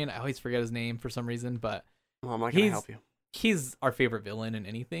Mandalorian. I always forget his name for some reason, but well, I'm not gonna help you. He's our favorite villain in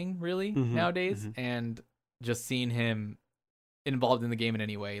anything really nowadays, and just seeing him involved in the game in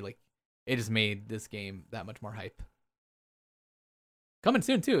any way, it just made this game that much more hype. Coming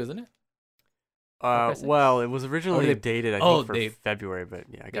soon too, isn't it? Well, it was originally dated, I think, for February, but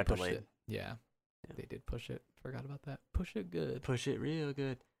yeah, I got delayed. Yeah, they did push it. Forgot about that. Push it good. Push it real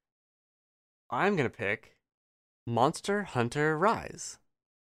good. I'm gonna pick Monster Hunter Rise.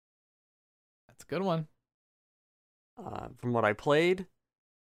 That's a good one. From what I played,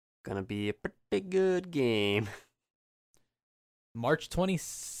 gonna be a pretty good game. March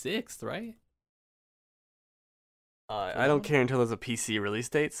 26th, right? I don't care until there's a PC release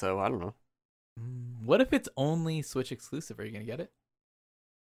date, so I don't know. What if it's only Switch exclusive? Are you gonna get it?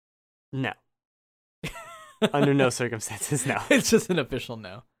 No. Under no circumstances, no. It's just an official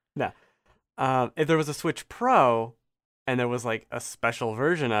no. No. If there was a Switch Pro and there was a special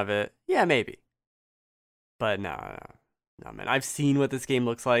version of it, yeah, maybe. But no, man. I've seen what this game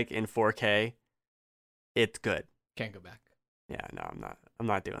looks like in 4K. It's good. Can't go back. Yeah, no, I'm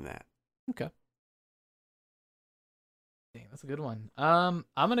not doing that. Okay. Dang, that's a good one. I'm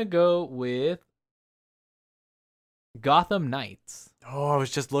gonna go with Gotham Knights. Oh, I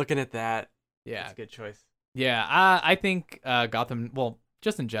was just looking at that. Yeah, that's a good choice. Yeah, I think Gotham. Well,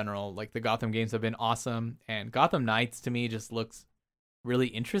 just in general, the Gotham games have been awesome, and Gotham Knights to me just looks really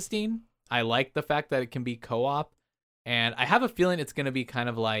interesting. I like the fact that it can be co-op, and I have a feeling it's gonna be kind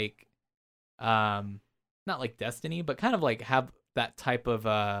of not like Destiny, but kind of have that type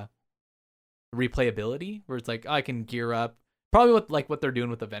of replayability where it's I can gear up, probably with what they're doing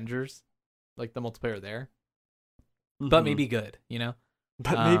with Avengers, the multiplayer there, but maybe good, you know.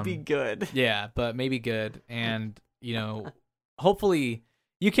 But maybe good. Yeah, but maybe good, and hopefully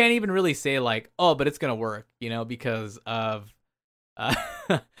you can't even really say oh, but it's gonna work, because of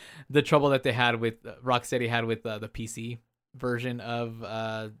the trouble that they had with Rocksteady had with the PC version of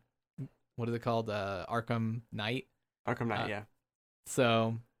what is it called, Arkham Knight. Arkham Knight, Uh, yeah.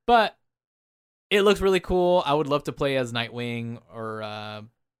 So, but it looks really cool. I would love to play as Nightwing or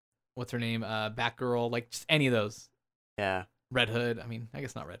what's her name, Batgirl, like just any of those. Yeah. Red Hood. I mean, I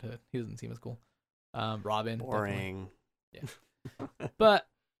guess not Red Hood. He doesn't seem as cool. Robin. Boring. Definitely. Yeah. But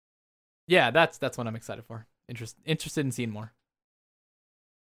yeah, that's what I'm excited for. Interested in seeing more.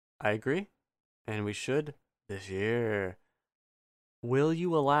 I agree. And we should this year. Will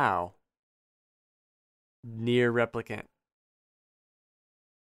you allow Near Replicant?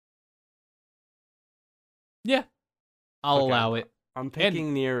 Yeah, I'll Okay. allow it. I'm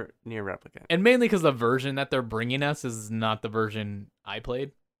picking Near Replicant. And mainly because the version that they're bringing us is not the version I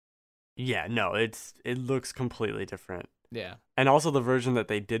played. Yeah, no, it looks completely different. Yeah. And also the version that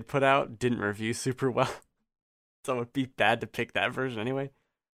they did put out didn't review super well. So it'd be bad to pick that version anyway.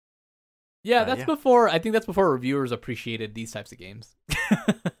 Yeah, that's yeah. before, I think that's before reviewers appreciated these types of games.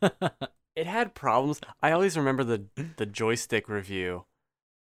 It had problems. I always remember the joystick review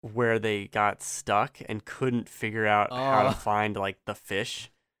where they got stuck and couldn't figure out how Oh. to find like the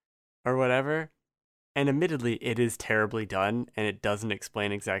fish or whatever. And admittedly, it is terribly done and it doesn't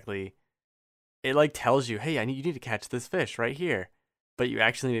explain exactly. It like tells you, hey, you need to catch this fish right here, but you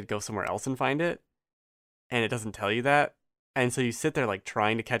actually need to go somewhere else and find it, and it doesn't tell you that. And so you sit there like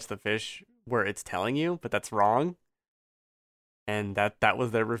trying to catch the fish where it's telling you, but that's wrong. And that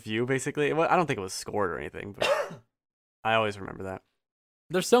was their review basically. Well, I don't think it was scored or anything, but I always remember that.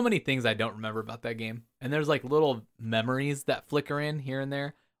 There's so many things I don't remember about that game. And there's like little memories that flicker in here and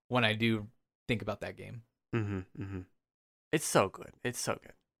there when I do think about that game. It's so good. It's so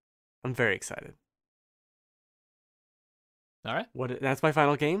good. I'm very excited. All right. That's my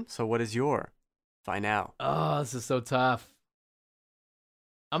final game. So what is your final? Oh, this is so tough.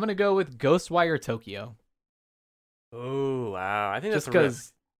 I'm going to go with Ghostwire Tokyo. Oh, wow. I think Just that's a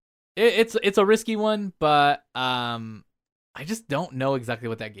risk. because it's a risky one, but I just don't know exactly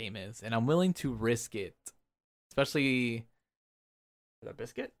what that game is, and I'm willing to risk it, especially For the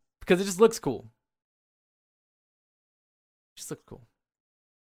biscuit? because it just looks cool. Just looks cool.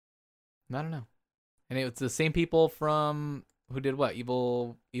 I don't know, and it's the same people from who did what?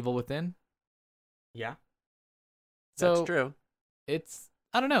 Evil Within. Yeah. So That's true. it's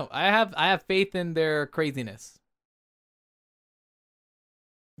I don't know. I have faith in their craziness.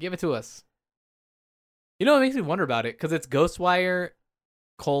 Give it to us. You know, it makes me wonder about it because it's Ghostwire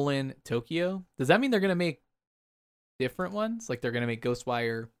Tokyo. Does that mean they're gonna make different ones? Like they're gonna make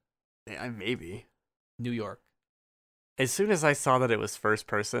Ghostwire Yeah, maybe. New York? As soon as I saw that it was first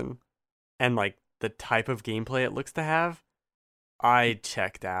person and like the type of gameplay it looks to have, I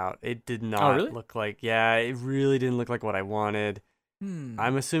checked out. It did not really? look like, yeah, it really didn't look like what I wanted.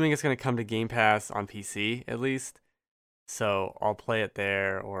 I'm assuming it's going to come to Game Pass on PC at least. So I'll play it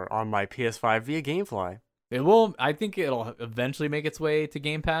there or on my PS5 via GameFly. It will. I think it'll eventually make its way to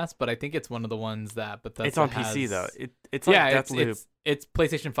Game Pass, but I think it's one of the ones that Bethesda It's on has... PC though. It's like yeah, Deathloop. it's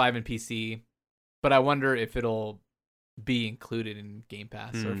PlayStation 5 and PC, but I wonder if it'll be included in Game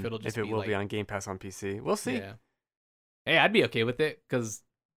Pass or if it'll just if it be will like, be on Game Pass on PC. We'll see. Yeah. Hey, I'd be okay with it because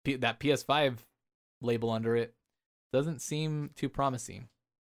that PS5 label under it doesn't seem too promising.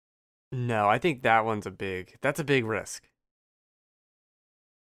 No, I think that's a big risk.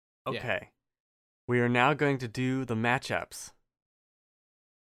 Yeah. Okay. We are now going to do the matchups.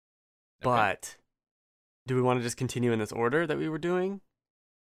 Okay. But do we want to just continue in this order that we were doing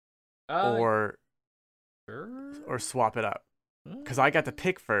or Sure. swap it up? Cuz I got to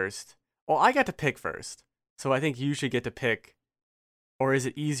pick first. Well, I got to pick first. So I think you should get to pick, or is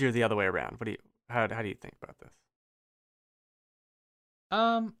it easier the other way around? How do you think about this?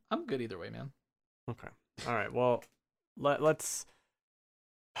 I'm good either way, man. Okay. All right. Well, let's.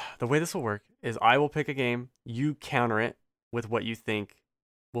 The way this will work is I will pick a game, you counter it with what you think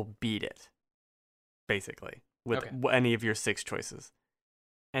will beat it, basically, with Okay. any of your 6 choices,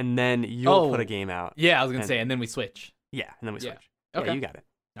 and then you'll put Oh. a game out. Yeah, I was gonna And- say, and then we switch. Yeah, and then we Yeah. switch. Okay. Yeah, you got it.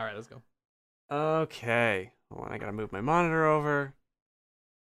 All right, let's go. Okay. Hold on, I gotta move my monitor over.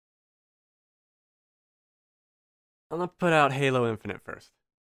 I'm gonna put out Halo Infinite first.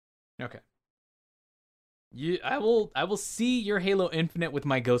 Okay. I will see your Halo Infinite with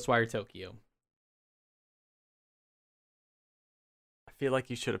my Ghostwire Tokyo. I feel like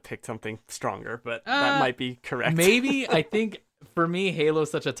you should have picked something stronger, but Uh, that might be correct. Maybe I think for me Halo's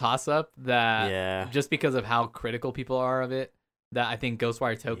such a toss up that Yeah. just because of how critical people are of it, that I think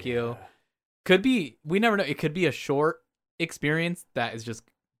Ghostwire Tokyo Yeah. could be, we never know, it could be a short experience that is just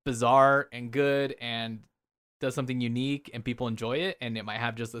bizarre and good and does something unique and people enjoy it, and it might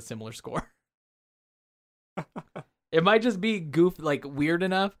have just a similar score. It might just be weird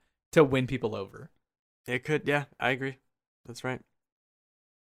enough to win people over. It could, yeah, I agree. That's right.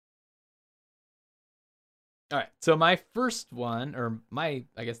 All right. So my first one, or I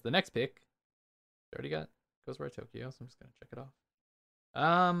guess the next pick, already got Ghostwire Tokyo, so I'm just gonna check it off.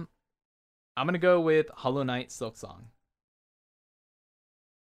 I'm gonna go with Hollow Knight Silk Song.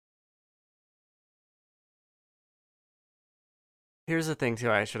 Here's the thing too.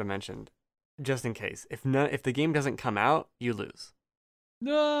 I should have mentioned, just in case, if the game doesn't come out, you lose.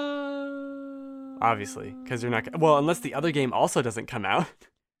 No. Obviously, because you're not. Well, unless the other game also doesn't come out,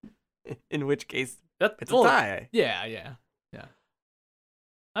 in which case it's a tie. Yeah.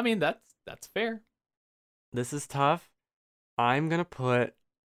 I mean that's fair. This is tough. I'm gonna put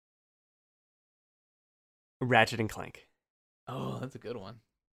Ratchet and Clank. Oh, that's a good one.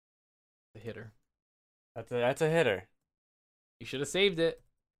 The hitter. That's a hitter. You should have saved it.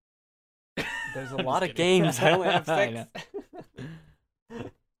 There's a I'm lot just of kidding. games. I only have I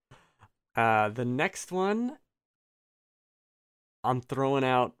 6. know. The next one, I'm throwing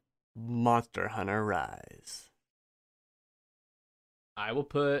out Monster Hunter Rise. I will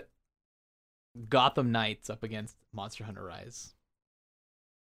put Gotham Knights up against Monster Hunter Rise.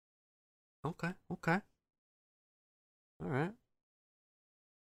 Okay. All right.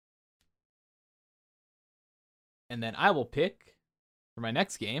 And then I will pick for my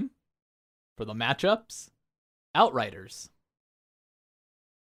next game, for the matchups, Outriders.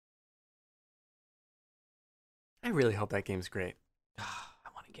 I really hope that game's great. I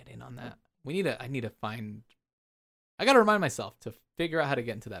want to get in on that. I need to find. I got to remind myself to figure out how to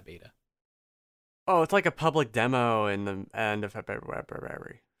get into that beta. Oh, it's like a public demo in the end of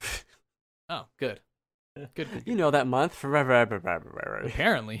February. Oh, good. Good. You know that month? February.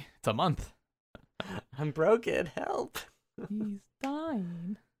 Apparently, it's a month. I'm broken. Help. He's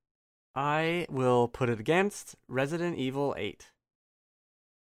dying. I will put it against Resident Evil 8.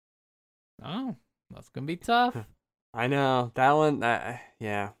 Oh, that's going to be tough. I know. That one,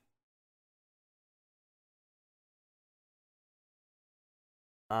 yeah.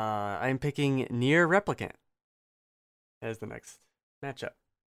 I'm picking Nier Replicant as the next matchup.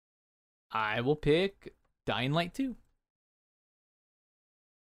 I will pick Dying Light 2.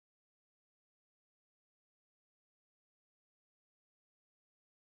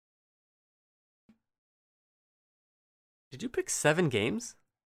 Did you pick 7 games?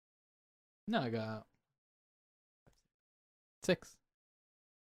 No, I got 6.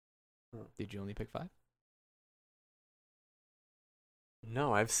 Oh. Did you only pick 5?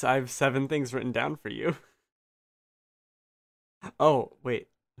 No, I've 7 things written down for you. Oh, wait.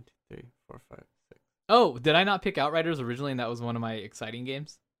 1, 2, 3, 4, 5, 6. Oh, did I not pick Outriders originally and that was one of my exciting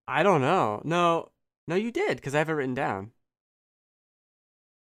games? I don't know. No, you did, because I have it written down.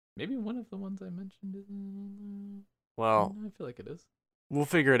 Maybe one of the ones I mentioned is. Well, I feel like it is. we'll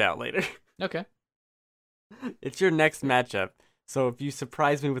figure it out later. Okay. It's your next matchup. So if you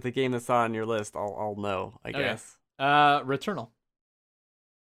surprise me with a game that's not on your list, I'll know, I guess. Returnal.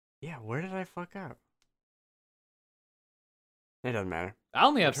 Yeah, where did I fuck up? It doesn't matter. I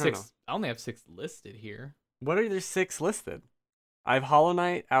only have Returnal. 6. I only have 6 listed here. What are your 6 listed? I have Hollow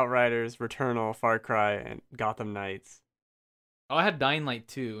Knight, Outriders, Returnal, Far Cry, and Gotham Knights. Oh, I had Dying Light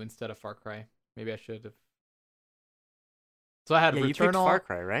 2 instead of Far Cry. Maybe I should have. So I had Yeah, you picked Returnal, Far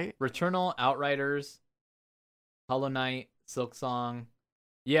Cry, right? Returnal, Outriders, Hollow Knight, Silksong.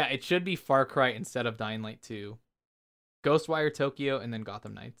 Yeah, it should be Far Cry instead of Dying Light 2. Ghostwire Tokyo, and then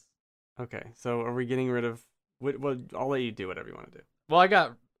Gotham Knights. Okay, so are we getting rid of... Well, I'll let you do whatever you want to do. Well, I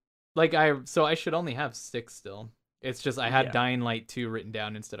got... So I should only have 6 still. It's just I had Yeah. Dying Light 2 written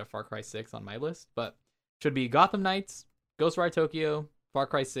down instead of Far Cry 6 on my list. But should be Gotham Knights, Ghostwire Tokyo, Far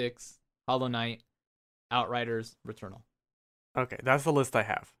Cry 6, Hollow Knight, Outriders, Returnal. Okay, that's the list I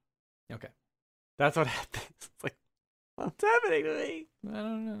have. Okay. That's what happens. It's like, what's happening to me? I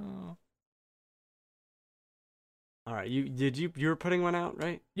don't know. All right, you were putting one out,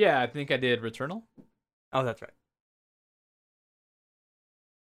 right? Yeah, I think I did Returnal. Oh, that's right.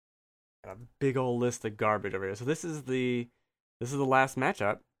 Got a big old list of garbage over here. So this is the last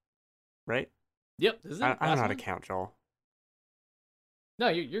matchup, right? Yep. This is I it. don't know Last how to one? count, Joel. No,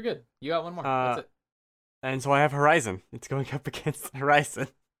 you're good. You got one more. That's it. And so I have Horizon. It's going up against Horizon.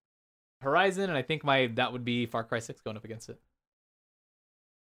 Horizon, and I think that would be Far Cry 6 going up against it.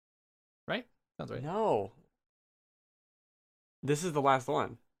 Right? Sounds right. No. This is the last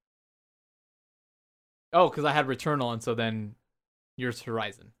one. Oh, because I had Returnal, and so then yours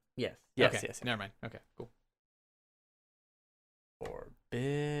Horizon. Yes. Okay. Yes. Never mind. Okay, cool.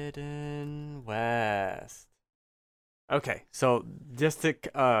 Forbidden West. Okay, so just to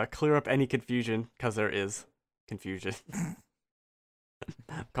clear up any confusion, because there is confusion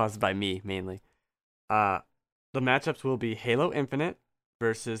caused by me mainly. The matchups will be Halo Infinite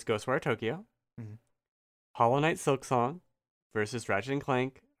versus Ghostwire Tokyo, Mhm. Hollow Knight Silksong versus Ratchet and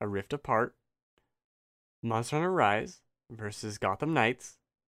Clank: A Rift Apart, Monster Hunter Rise versus Gotham Knights,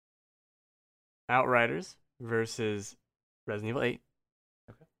 Outriders versus Resident Evil 8,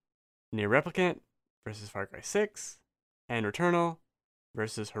 Okay. Nier Replicant versus Far Cry 6, and Returnal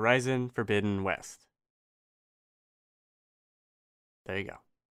versus Horizon Forbidden West. There you go.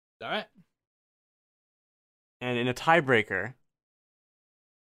 All right. And in a tiebreaker,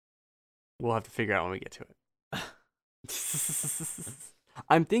 we'll have to figure out when we get to it.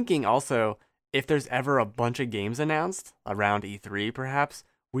 I'm thinking also, if there's ever a bunch of games announced around E3, perhaps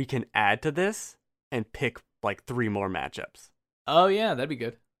we can add to this and pick like 3 more matchups. Oh yeah, that'd be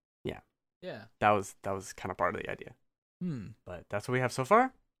good. Yeah. Yeah. That was kind of part of the idea. But that's what we have so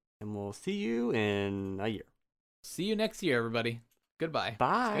far, and we'll see you in a year. See you next year, everybody. Goodbye.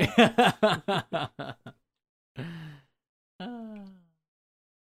 Bye.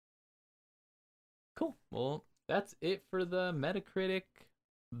 Cool. Well, that's it for the Metacritic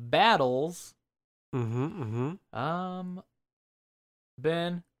battles. Ben,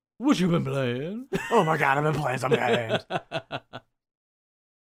 what you been playing? Oh my god, I've been playing some games.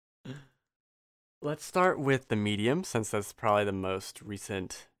 Let's start with the medium, since that's probably the most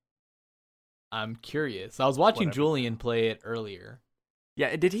recent. I'm curious. I was watching Whatever. Julian play it earlier.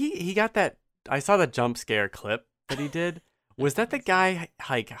 Yeah, did he got that? I saw the jump scare clip that he did. Was that the guy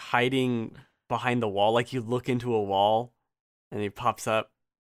like hiding behind the wall? Like you look into a wall and he pops up.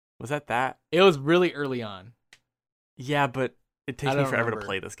 Was that? It was really early on. Yeah, but it takes I me don't forever remember. to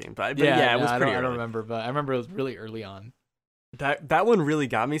play this game. But yeah, it was pretty I early. don't remember, but I remember it was really early on. That one really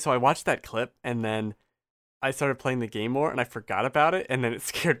got me. So I watched that clip and then I started playing the game more and I forgot about it and then it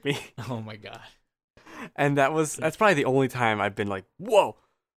scared me. Oh my god. And that's probably the only time I've been like, whoa,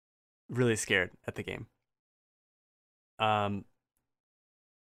 really scared at the game.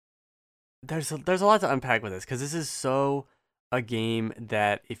 There's a lot to unpack with this because this is so a game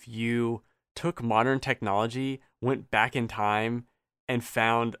that if you took modern technology, went back in time, and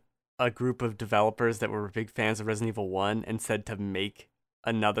found a group of developers that were big fans of Resident Evil 1 and said to make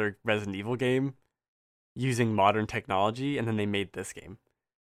another Resident Evil game using modern technology, and then they made this game.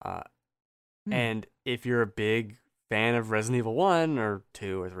 And if you're a big fan of Resident Evil 1 or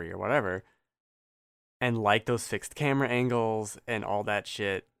 2 or 3 or whatever, and like those fixed camera angles and all that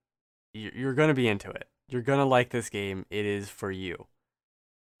shit, you're going to be into it. You're going to like this game. It is for you.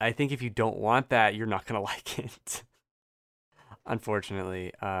 I think if you don't want that, you're not going to like it.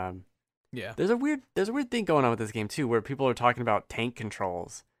 Unfortunately. Yeah. There's a weird thing going on with this game too, where people are talking about tank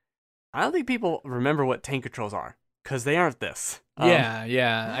controls. I don't think people remember what tank controls are, because they aren't this.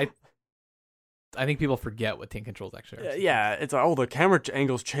 Yeah. I think people forget what tank controls actually are. Yeah, it's like, oh, the camera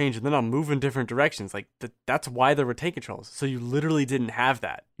angles change and then I'm moving different directions. Like, that's why there were tank controls. So you literally didn't have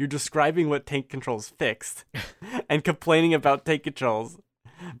that. You're describing what tank controls fixed and complaining about tank controls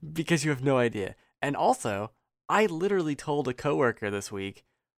because you have no idea. And also, I literally told a coworker this week,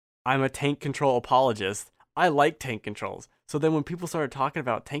 I'm a tank control apologist. I like tank controls. So then when people started talking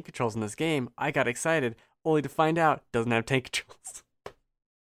about tank controls in this game, I got excited, only to find out it doesn't have tank controls.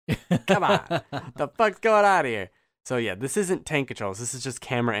 Come on. The fuck's going on here? So yeah, this isn't tank controls. This is just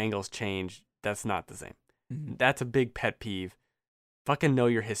camera angles change. That's not the same. Mm-hmm. That's a big pet peeve. Fucking know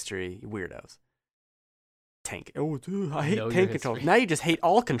your history, you weirdos. Tank. Oh, dude, I hate Know your tank controls. history. Now you just hate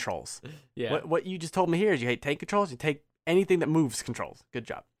all controls. Yeah. What you just told me here is you hate tank controls. You take anything that moves controls. Good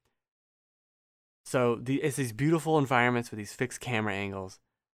job. So it's these beautiful environments with these fixed camera angles.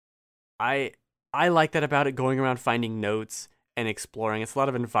 I like that about it, going around finding notes and exploring. It's a lot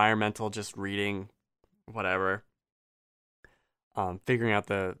of environmental, just reading, whatever. Figuring out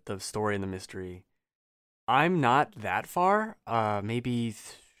the story and the mystery. I'm not that far. Maybe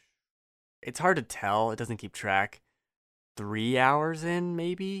it's hard to tell. It doesn't keep track. 3 hours in,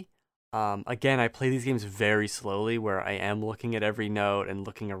 maybe. Again, I play these games very slowly, where I am looking at every note and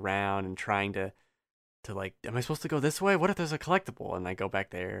looking around and trying to like, am I supposed to go this way? What if there's a collectible? And I go back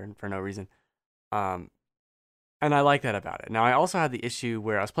there for no reason. And I like that about it. Now, I also had the issue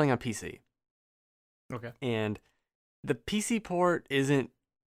where I was playing on PC. Okay. And the PC port isn't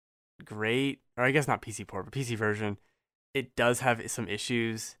great. Or I guess not PC port, but PC version. It does have some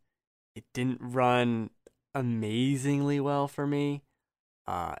issues. It didn't run amazingly well for me.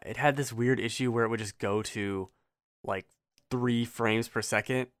 It had this weird issue where it would just go to like 3 frames per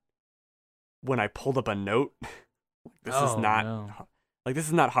second when I pulled up a note. This is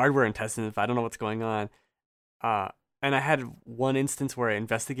not hardware intensive. I don't know what's going on. And I had one instance where I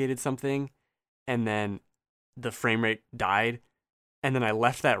investigated something and then the frame rate died, and then I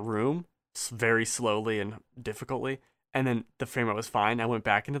left that room very slowly and difficultly, and then the frame rate was fine. I went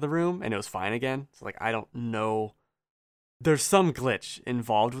back into the room and it was fine again. So like I don't know. There's some glitch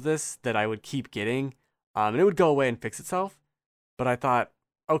involved with this that I would keep getting, and it would go away and fix itself. But I thought,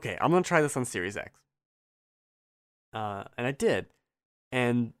 okay, I'm gonna try this on Series X, and I did,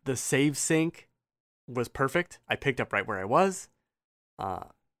 and the save sync was perfect. I picked up right where I was.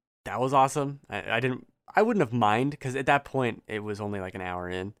 That was awesome. I wouldn't have mind because at that point it was only like an hour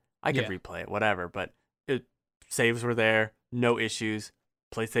in. I could replay it, whatever. But saves were there, no issues.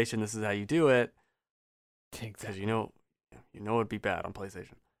 PlayStation, this is how you do it. Because you know it'd be bad on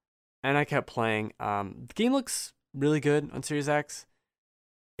PlayStation. And I kept playing. The game looks really good on Series X.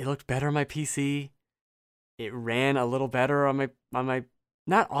 It looked better on my PC. It ran a little better on my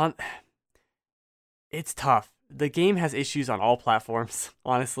not on. It's tough. The game has issues on all platforms,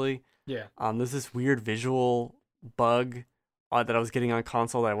 honestly. Yeah. There's this weird visual bug that I was getting on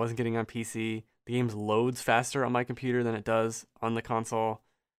console that I wasn't getting on PC. The game loads faster on my computer than it does on the console.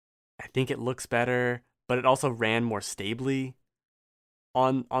 I think it looks better, but it also ran more stably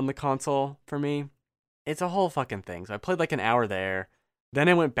on the console for me. It's a whole fucking thing. So I played like an hour there. Then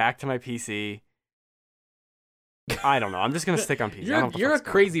I went back to my PC. I don't know. I'm just gonna stick on PC. You're a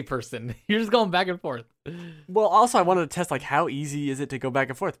crazy person. You're just going back and forth. Well, also I wanted to test like how easy is it to go back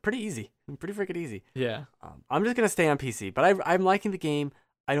and forth. Pretty easy. Pretty freaking easy. Yeah. I'm just gonna stay on PC, but I'm liking the game.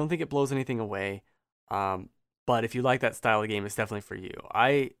 I don't think it blows anything away. But if you like that style of game, it's definitely for you.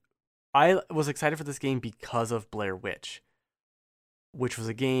 I was excited for this game because of Blair Witch, which was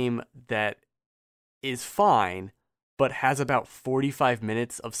a game that is fine, but has about 45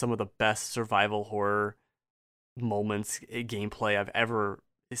 minutes of some of the best survival horror moments gameplay I've ever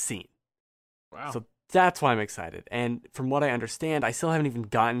seen. Wow. So that's why I'm excited. And from what I understand, I still haven't even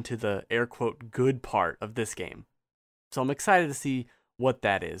gotten to the air quote good part of this game. So I'm excited to see what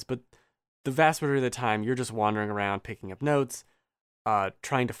that is. But the vast majority of the time, you're just wandering around, picking up notes,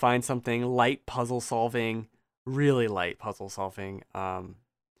 trying to find something, light puzzle solving, really light puzzle solving.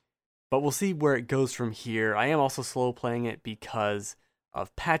 But we'll see where it goes from here. I am also slow playing it because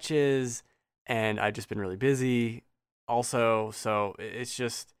of patches, and I've just been really busy also. So it's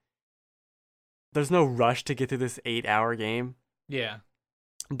just, there's no rush to get through this 8-hour game. Yeah.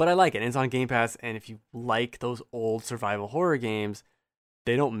 But I like it. And it's on Game Pass. And if you like those old survival horror games,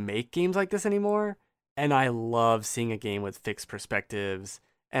 they don't make games like this anymore. And I love seeing a game with fixed perspectives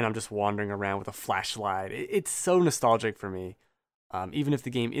and I'm just wandering around with a flashlight. It's so nostalgic for me, even if the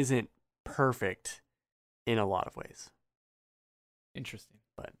game isn't perfect in a lot of ways. Interesting.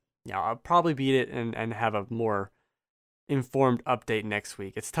 But yeah, I'll probably beat it and have a more informed update next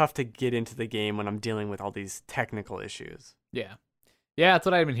week. It's tough to get into the game when I'm dealing with all these technical issues. Yeah. Yeah, that's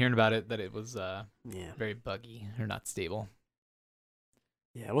what I've been hearing about it, that it was yeah, very buggy or not stable.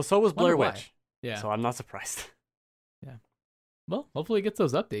 Yeah, well, so was Blair Witch. Yeah. So I'm not surprised. Yeah. Well, hopefully it gets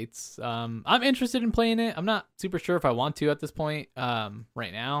those updates. I'm interested in playing it. I'm not super sure if I want to at this point.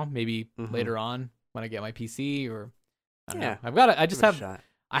 Right now, maybe later on when I get my PC or I don't know.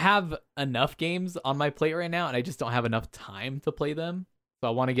 I have enough games on my plate right now and I just don't have enough time to play them. So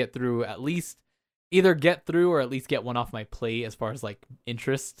I want to get through either get through or at least get one off my plate as far as like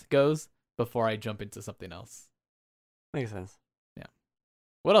interest goes before I jump into something else. Makes sense. Yeah.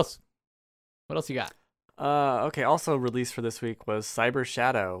 What else? What else you got? Okay, also released for this week was Cyber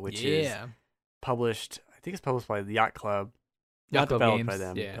Shadow, which is published, I think it's published by the Yacht Club. Not developed by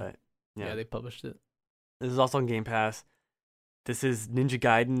them, but yeah, they published it. This is also on Game Pass. This is Ninja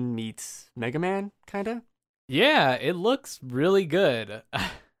Gaiden meets Mega Man, kind of. Yeah, it looks really good.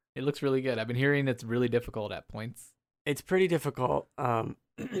 It looks really good. I've been hearing it's really difficult at points. It's pretty difficult.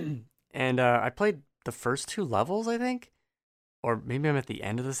 And I played the first 2 levels, I think. Or maybe I'm at the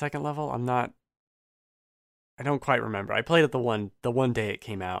end of the second level. I don't quite remember. I played it the one day it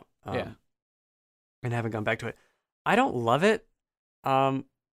came out. And haven't gone back to it. I don't love it. I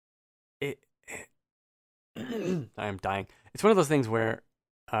am dying. It's one of those things where,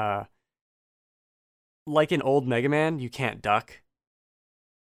 like in old Mega Man, you can't duck.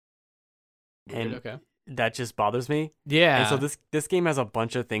 And that just bothers me. Yeah. And so this game has a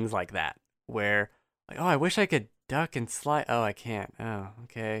bunch of things like that, where like, oh, I wish I could duck and slide. Oh, I can't. Oh,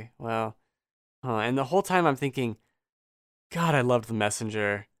 okay. Well, and the whole time I'm thinking, God, I loved The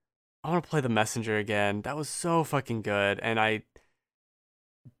Messenger. I want to play The Messenger again. That was so fucking good. And I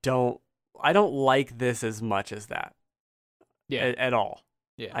don't like this as much as that. Yeah. At all.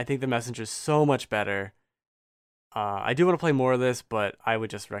 Yeah. I think The Messenger is so much better. I do want to play more of this, but I would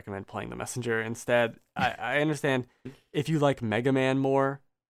just recommend playing The Messenger instead. I understand if you like Mega Man more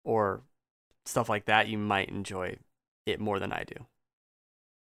or stuff like that, you might enjoy it more than I do.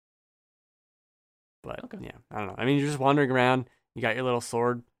 But Okay. yeah, I don't know. I mean, you're just wandering around. You got your little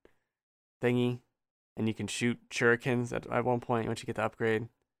sword thingy, and you can shoot shurikens at one point once you get the upgrade.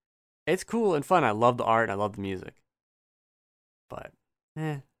 It's cool and fun. I love the art. I love the music. But,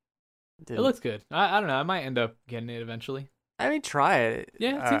 It didn't. looks good. I don't know. I might end up getting it eventually. I mean, try it.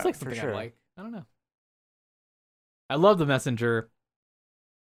 Yeah, it seems like for something sure. I like. I don't know. I love the messenger.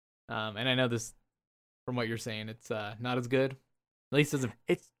 And I know this from what you're saying, it's not as good. At least doesn't.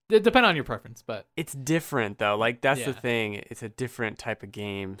 It's It depends on your preference, but It's different though. Like that's the Yeah. thing. It's a different type of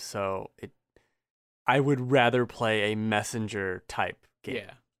game. So I would rather play a messenger type game.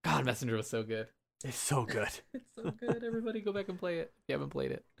 yeah. God, Messenger was so good. It's so good. It's so good. Everybody go back and play it if you haven't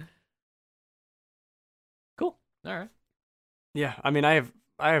played it. Cool. All right. Yeah. I mean, I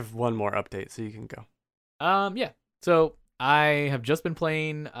have one more update, so you can go. Yeah. So I have just been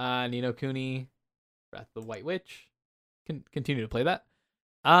playing Ni no Kuni, Wrath of the White Witch. Continue to play that.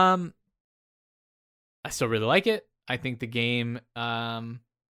 I still really like it. I think the game,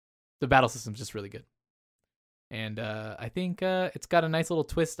 the battle system's just really good. And I think it's got a nice little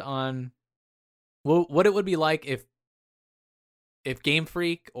twist on what it would be like if Game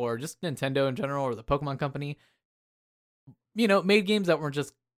Freak or just Nintendo in general or the Pokemon Company, made games that weren't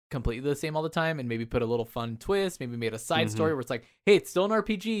just completely the same all the time and maybe put a little fun twist, maybe made a side story where it's like, hey, it's still an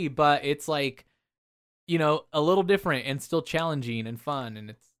RPG, but it's like, a little different and still challenging and fun, and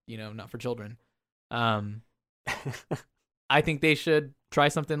it's, not for children. I think they should try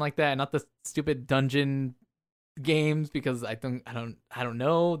something like that, and not the stupid dungeon games, because I don't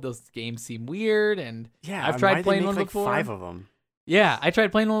know, those games seem weird, and Yeah, I've tried why'd they playing make, one like, before. 5 of them. Yeah, I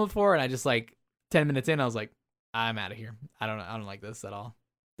tried playing one before, and I just 10 minutes in, I was like, I'm out of here. I don't like this at all.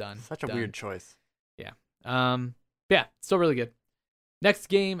 Done. Such a Done. weird choice. Yeah, still really good. Next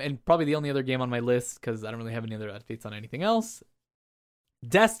game, and probably the only other game on my list, because I don't really have any other updates on anything else.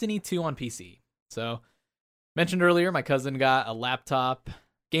 Destiny 2 on PC. So, mentioned earlier, my cousin got a laptop,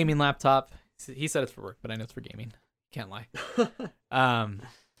 gaming laptop. He said it's for work, but I know it's for gaming. Can't lie.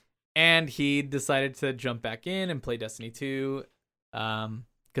 And he decided to jump back in and play Destiny 2,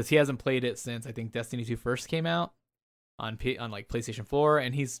 because he hasn't played it since I think Destiny 2 first came out on PlayStation 4,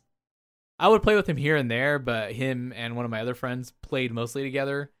 and I would play with him here and there, but him and one of my other friends played mostly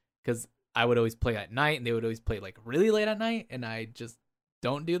together, because I would always play at night and they would always play really late at night, and I just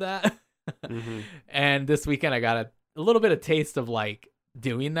don't do that. And this weekend I got a little bit of taste of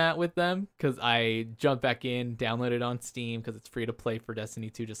doing that with them, because I jumped back in, downloaded on Steam because it's free to play for Destiny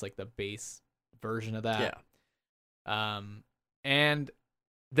 2, just the base version of that. Yeah. And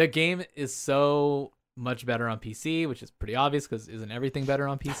the game is so much better on PC, which is pretty obvious because isn't everything better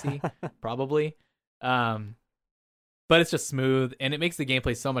on PC? Probably. But it's just smooth, and it makes the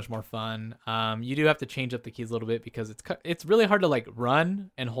gameplay so much more fun. You do have to change up the keys a little bit, because it's really hard to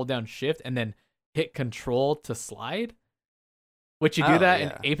run and hold down shift and then hit control to slide, which you do that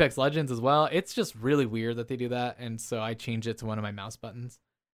in Apex Legends as well. It's just really weird that they do that, and so I changed it to one of my mouse buttons.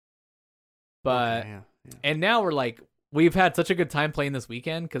 But yeah. and now we've had such a good time playing this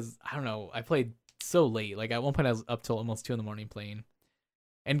weekend, because I don't know, I played so late. At one point I was up till almost 2 a.m. playing.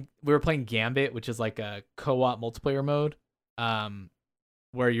 And we were playing Gambit, which is a co-op multiplayer mode,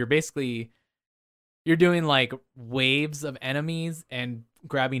 where you're doing waves of enemies and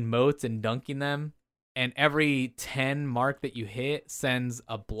grabbing motes and dunking them, and every 10 mark that you hit sends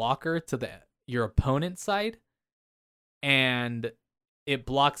a blocker to your opponent's side, and it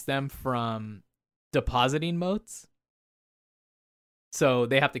blocks them from depositing motes. So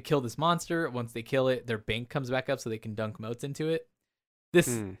they have to kill this monster. Once they kill it, their bank comes back up so they can dunk motes into it.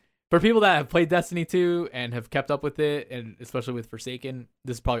 For people that have played Destiny 2 and have kept up with it, and especially with Forsaken,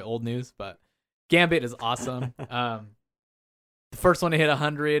 this is probably old news, but Gambit is awesome. The first one to hit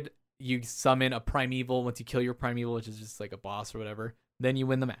 100, you summon a Primeval. Once you kill your Primeval, which is just a boss or whatever, then you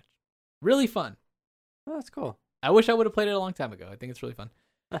win the match. Really fun. Oh, that's cool. I wish I would have played it a long time ago. I think it's really fun.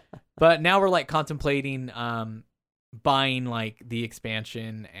 But now we're contemplating buying the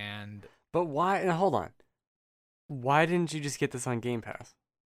expansion. And But why? Hold on. Why didn't you just get this on Game Pass?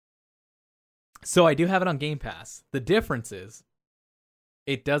 So I do have it on Game Pass. The difference is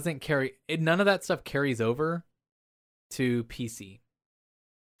it doesn't carry none of that stuff carries over to PC.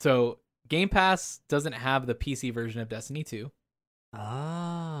 So Game Pass doesn't have the PC version of Destiny 2.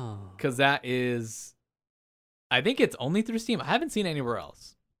 Oh. Because that is, I think it's only through Steam. I haven't seen it anywhere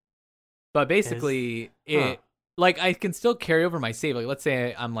else. But basically, I can still carry over my save. Let's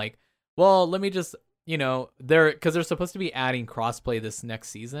say I'm well, let me just, because they're supposed to be adding crossplay this next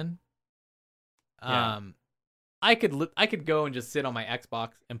season. Yeah. I could go and just sit on my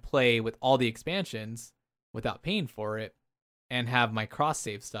Xbox and play with all the expansions without paying for it, and have my cross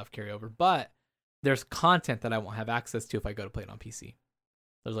save stuff carry over. But there's content that I won't have access to if I go to play it on PC.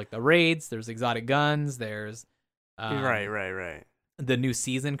 There's like the raids, there's exotic guns, there's right. the new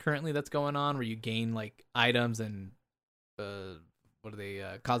season currently that's going on where you gain like items and what are they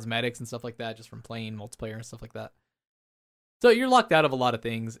cosmetics and stuff like that just from playing multiplayer and stuff like that. So you're locked out of a lot of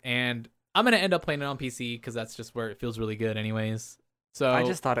things, and I'm gonna end up playing it on PC because that's just where it feels really good, anyways. So I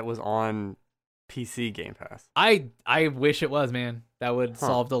just thought it was on PC Game Pass. I wish it was, man. That would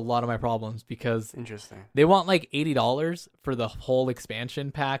solve a lot of my problems because Interesting. they want like $80 for the whole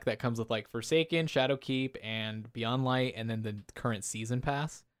expansion pack that comes with like Forsaken, Shadowkeep, and Beyond Light, and then the current season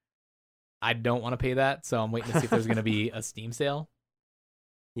pass. I don't want to pay that, so I'm waiting to see if there's gonna be a Steam sale.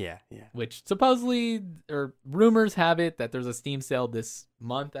 Yeah. Which supposedly, or rumors have it that there's a Steam sale this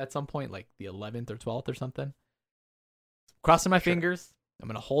month at some point, like the 11th or 12th or something. Crossing my fingers. I'm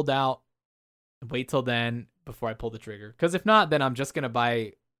going to hold out and wait till then before I pull the trigger. Because if not, then I'm just going to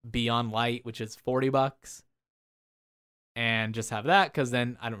buy Beyond Light, which is $40, and just have that, because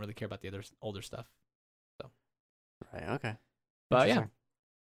then I don't really care about the other older stuff. So. Right, okay. But yeah.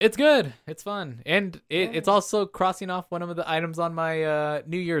 It's good. It's fun. And it's also crossing off one of the items on my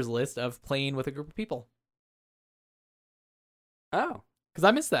New Year's list of playing with a group of people. Oh. Because I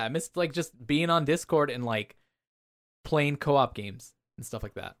missed that. I missed like just being on Discord and like playing co-op games and stuff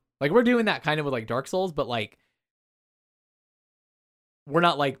like that. Like we're doing that kind of with like Dark Souls, but like we're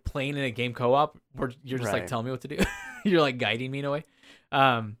not like playing in a game co-op. You're just like telling me what to do. You're like guiding me in a way.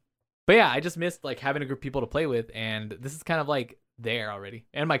 But yeah, I just missed like having a group of people to play with, and this is kind of like there already.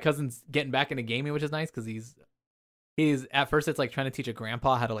 And my cousin's getting back into gaming, which is nice because he's at first it's like trying to teach a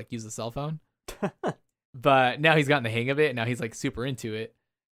grandpa how to like use a cell phone. But now he's gotten the hang of it, and now he's like super into it.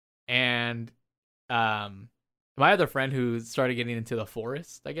 And my other friend who started getting into the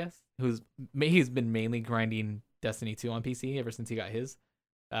Forest, I guess, he's been mainly grinding Destiny 2 on PC ever since he got his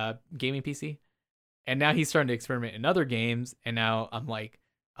gaming PC. And now he's starting to experiment in other games, and now I'm like,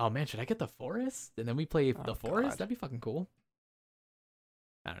 oh man, should I get the Forest? And then we play the Forest? God. That'd be fucking cool.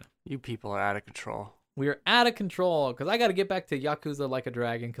 I don't know. You people are out of control. We are out of control because I got to get back to Yakuza Like a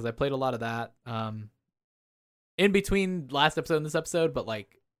Dragon because I played a lot of that in between last episode and this episode, but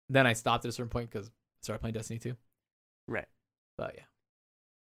like then I stopped at a certain point because I started playing Destiny 2. Right. But yeah.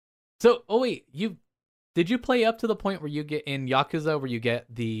 So, oh wait, did you play up to the point where you get in Yakuza where you get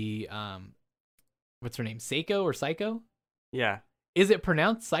the what's her name, Seiko or Psycho? Yeah. Is it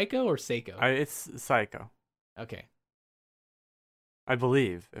pronounced Psycho or Seiko? It's Psycho. Okay. I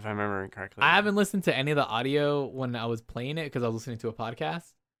believe, if I'm remembering correctly. I haven't listened to any of the audio when I was playing it because I was listening to a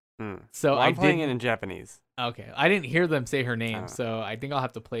podcast. So I'm playing it in Japanese. Okay, I didn't hear them say her name, so I think I'll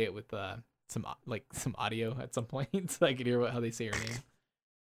have to play it with some audio at some point so I can hear how they say her name.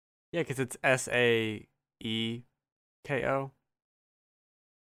 Yeah, because it's Saeko.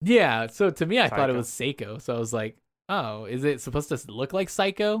 Yeah, so to me, I thought it Psycho. was Seiko. So I was like, oh, is it supposed to look like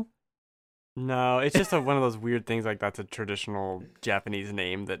Psycho? No, it's just one of those weird things like that's a traditional Japanese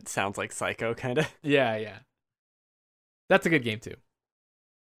name that sounds like Psycho, kind of. Yeah. That's a good game too.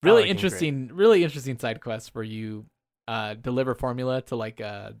 I Really like interesting side quest where you deliver formula to like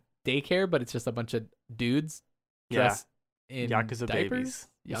a daycare, but it's just a bunch of dudes dressed in Yakuza diapers.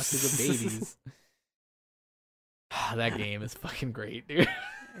 babies. Yakuza babies. That game is fucking great, dude.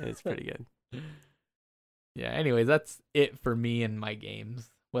 It's pretty good. Yeah, anyways, that's it for me and my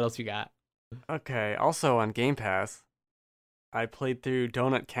games. What else you got? Okay, also on Game Pass, I played through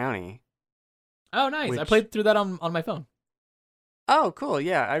Donut County. Oh, nice. I Which- played through that on my phone. Oh, cool.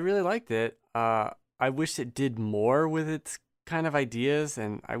 Yeah, I really liked it. I wish it did more with its kind of ideas,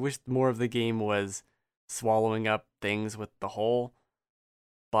 and I wish more of the game was swallowing up things with the whole.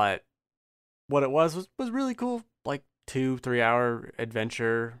 But what it was really cool. Like 2-3 hour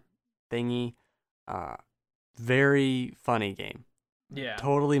adventure thingy. Very funny game. Yeah.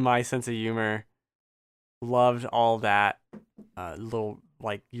 Totally my sense of humor. Loved all that. Little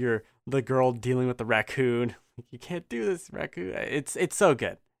like you're the girl dealing with the raccoon. You can't do this, raccoon. It's so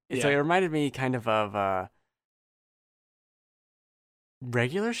good. So it reminded me kind of a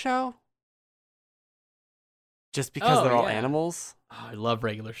regular show. Just because they're all animals. Oh, I love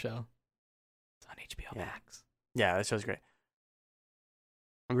Regular Show. It's on HBO Max. Yeah, that show's great.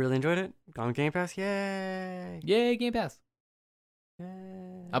 I really enjoyed it. On Game Pass, yay! Yay, Game Pass.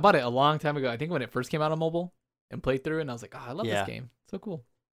 Yay. I bought it a long time ago. I think when it first came out on mobile and played through it, and I was like, oh, I love this game. So cool.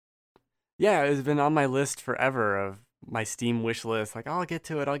 Yeah, it's been on my list forever of my Steam wish list. Like, oh, I'll get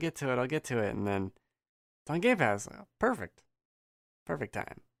to it. And then it's on Game Pass. Perfect. Perfect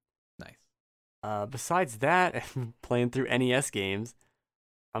time. Nice. Besides that, playing through NES games,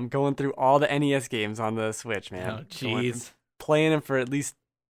 I'm going through all the NES games on the Switch, man. Oh, jeez. Playing them for at least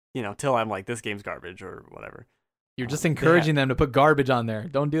till I'm like, this game's garbage or whatever. You're just encouraging them to put garbage on there.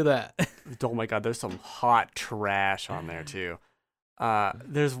 Don't do that. Oh my god, there's some hot trash on there too.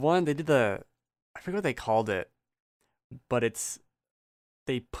 There's one they did I forget what they called it, but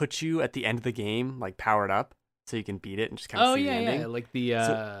they put you at the end of the game like powered up so you can beat it and just kind of see the ending. Like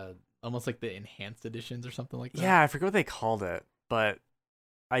the almost like the enhanced editions or something like that. Yeah, I forget what they called it, but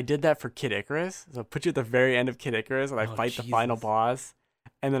I did that for Kid Icarus. So I put you at the very end of Kid Icarus and I fight the final boss,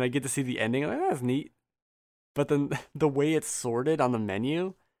 and then I get to see the ending. I'm like, that's neat. But then the way it's sorted on the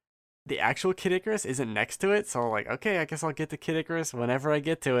menu, the actual Kid Icarus isn't next to it. So I'm like, okay, I guess I'll get to Kid Icarus whenever I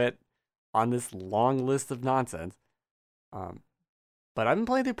get to it on this long list of nonsense. But I've been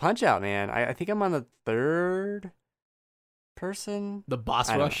playing through Punch-Out, man. I think I'm on the third person. The boss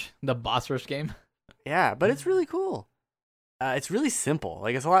rush game. Yeah, but it's really cool. It's really simple.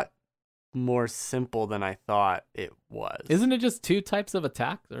 Like, it's a lot more simple than I thought it was. Isn't it just 2 types of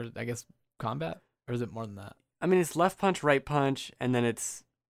attack, or I guess combat, or is it more than that? I mean, it's left punch, right punch, and then it's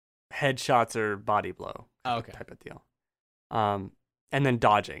headshots or body blow. Okay. Type of deal. And then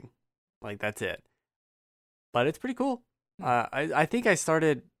dodging. Like, that's it. But it's pretty cool. I think I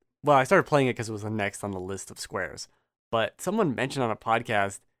started playing it because it was the next on the list of squares. But someone mentioned on a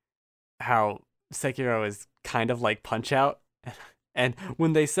podcast how Sekiro is kind of like Punch-Out. And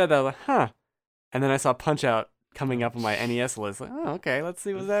when they said that, I was like, huh. And then I saw Punch-Out coming up on my NES list. Like, oh, okay, let's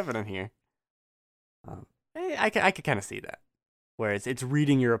see what's happening here. I could kind of see that. Where it's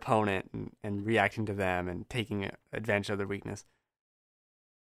reading your opponent and reacting to them and taking advantage of their weakness.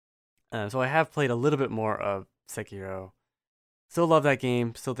 So I have played a little bit more of Sekiro. Still love that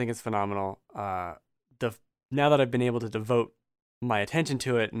game. Still think it's phenomenal. Now that I've been able to devote my attention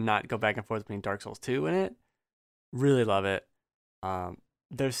to it and not go back and forth between Dark Souls 2 and it, really love it.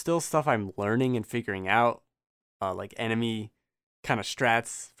 There's still stuff I'm learning and figuring out, like enemy kind of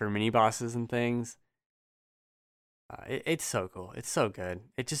strats for mini bosses and things. It's so cool. It's so good.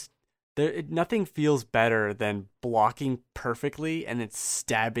 Nothing feels better than blocking perfectly and then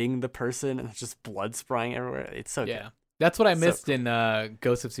stabbing the person and it's just blood spraying everywhere. It's so good. That's what I missed in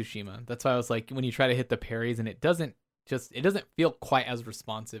Ghost of Tsushima. That's why I was like, when you try to hit the parries and it doesn't feel quite as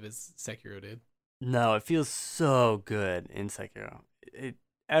responsive as Sekiro did. No, it feels so good in Sekiro.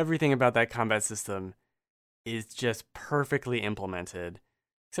 Everything about that combat system is just perfectly implemented,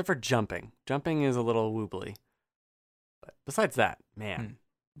 except for jumping. Jumping is a little wobbly. But besides that, man,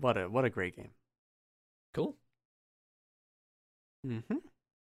 what a great game. Cool. Mm-hmm.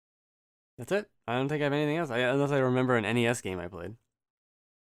 That's it. I don't think I have anything else, unless I remember an NES game I played.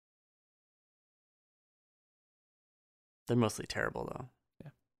 They're mostly terrible, though.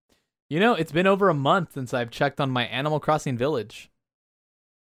 Yeah. It's been over a month since I've checked on my Animal Crossing village.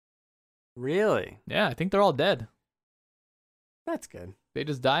 Really? Yeah, I think they're all dead. That's good. They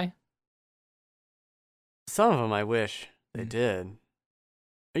just die? Some of them I wish they did.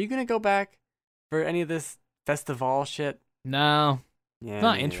 Are you going to go back for any of this festival shit? No. Yeah, it's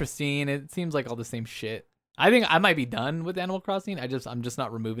not interesting. It seems like all the same shit. I think I might be done with Animal Crossing. I'm just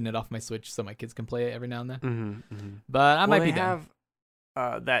not removing it off my Switch so my kids can play it every now and then. Mm-hmm, mm-hmm. But I might be done. They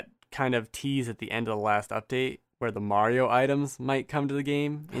have that kind of tease at the end of the last update where the Mario items might come to the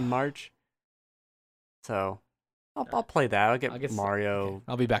game in March. So I'll play that. I'll get Mario. Okay.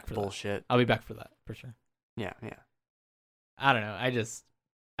 I'll be back for bullshit. I'll be back for that for sure. Yeah. I don't know.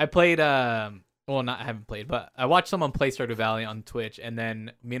 I played. Well, I haven't played, but I watched someone play Stardew Valley on Twitch, and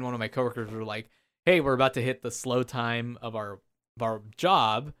then me and one of my coworkers were like, "Hey, we're about to hit the slow time of our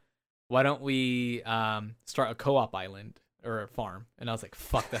job. Why don't we start a co-op island or a farm?" And I was like,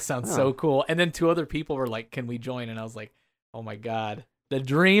 "Fuck, that sounds so cool." And then 2 other people were like, "Can we join?" And I was like, "Oh my god, the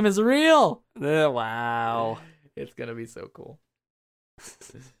dream is real!" Wow, it's gonna be so cool.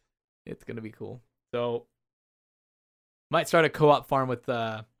 It's gonna be cool. So, might start a co-op farm with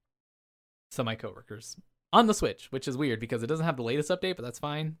some of my coworkers on the Switch, which is weird because it doesn't have the latest update, but that's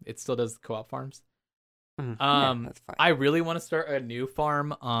fine. It still does co-op farms. Yeah, that's fine. I really want to start a new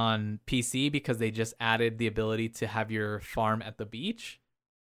farm on PC because they just added the ability to have your farm at the beach,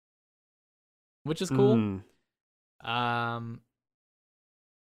 which is cool. Yeah,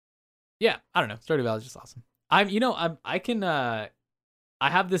 I don't know. Stardew Valley is just awesome. I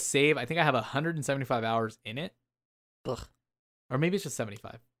have this save. I think I have 175 hours in it. Ugh. Or maybe it's just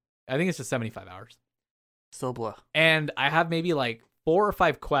 75. I think it's just 75 hours. So blah. And I have maybe like 4 or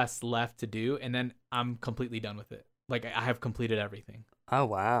 5 quests left to do, and then I'm completely done with it. Like, I have completed everything. Oh,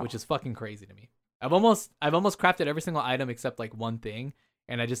 wow. Which is fucking crazy to me. I've almost crafted every single item except like one thing,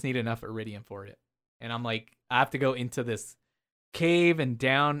 and I just need enough iridium for it. And I'm like, I have to go into this cave and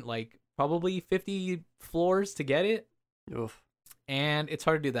down like probably 50 floors to get it. Oof. and it's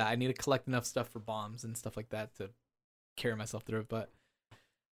hard to do that. I need to collect enough stuff for bombs and stuff like that to carry myself through it. But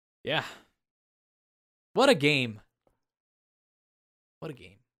yeah, what a game! What a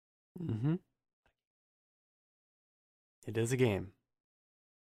game! Mm-hmm. It is a game.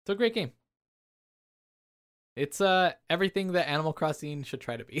 It's a great game. It's everything that Animal Crossing should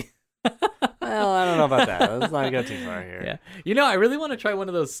try to be. Well, I don't know about that. Let's not go too far here. Yeah, you know, I really want to try one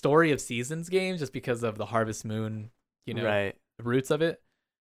of those Story of Seasons games just because of the Harvest Moon, you know, Right. the roots of it.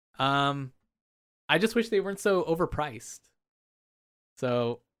 I just wish they weren't so overpriced.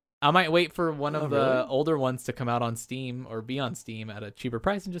 So I might wait for one of the older ones to come out on Steam or be on Steam at a cheaper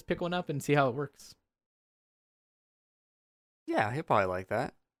price and just pick one up and see how it works. Yeah, he'll probably like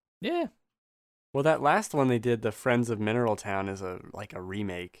that. Yeah. Well, that last one they did, the Friends of Mineral Town, is a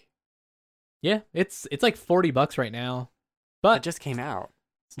remake. Yeah, it's like $40 right now. It But just came out.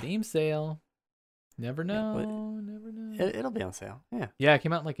 Steam sale. Never know. but Never know. It'll be on sale. Yeah. Yeah, it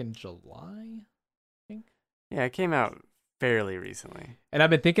came out like in July, I think. Yeah, it came out fairly recently. And I've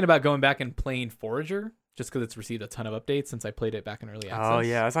been thinking about going back and playing Forager just because it's received a ton of updates since I played it back in early access. Oh,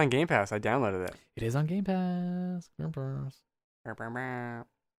 yeah, it's on Game Pass. I downloaded it. It is on Game Pass. A Well,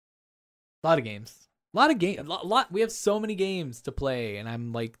 lot of games. A lot of games. We have so many games to play, and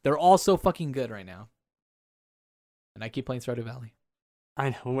I'm like, they're all so fucking good right now. And I keep playing Stardew Valley. I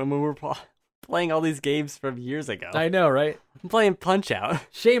know, when we were playing all these games from years ago. I know, right? I'm playing Punch-Out.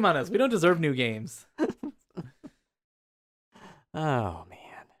 Shame on us. We don't deserve new games. Oh,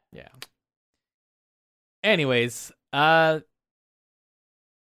 man. Yeah. Anyways,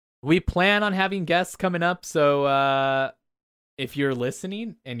 we plan on having guests coming up, so if you're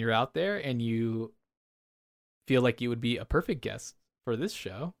listening and you're out there and you feel like you would be a perfect guest for this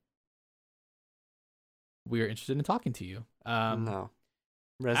show, we are interested in talking to you. No.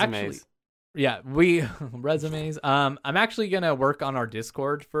 Resumes. Actually, yeah, we resumes. I'm actually gonna work on our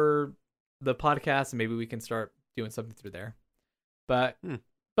Discord for the podcast, and maybe we can start doing something through there. But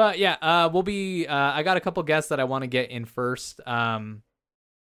yeah, we'll be. I got a couple guests that I want to get in first.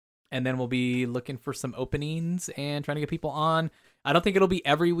 And then we'll be looking for some openings and trying to get people on. I don't think it'll be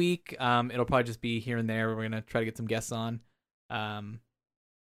every week. It'll probably just be here and there. We're going to try to get some guests on. But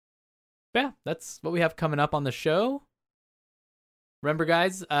yeah, that's what we have coming up on the show. Remember,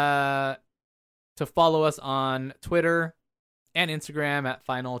 guys, to follow us on Twitter and Instagram at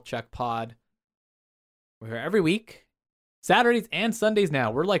Final Check Pod. We're here every week. Saturdays and Sundays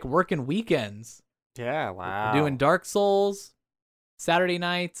now. We're like working weekends. Yeah, wow. We're doing Dark Souls. Saturday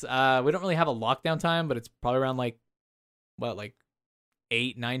nights, we don't really have a lockdown time, but it's probably around like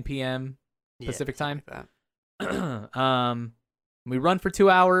 8, 9 p.m. Pacific time. Like We run for 2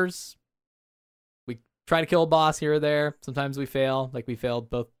 hours. We try to kill a boss here or there. Sometimes we fail, like we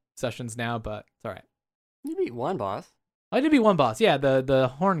failed both sessions now, but it's all right. You beat one boss. I did beat one boss. Yeah,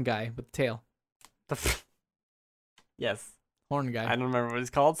 the horn guy with the tail. Yes. Horn guy. I don't remember what he's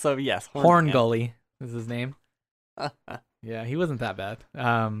called, so yes. Horn Gully is his name. Yeah, he wasn't that bad.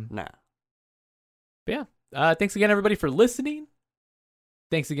 Nah. But yeah, thanks again, everybody, for listening.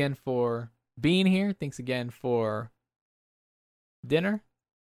 Thanks again for being here. Thanks again for dinner.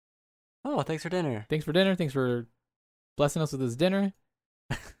 Oh, thanks for dinner. Thanks for dinner. Thanks for blessing us with this dinner.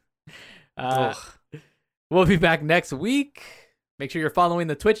 We'll be back next week. Make sure you're following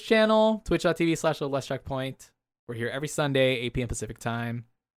the Twitch channel, twitch.tv/LessCheckpoint. We're here every Sunday, 8 p.m. Pacific time.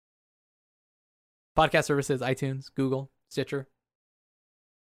 Podcast services, iTunes, Google, Stitcher,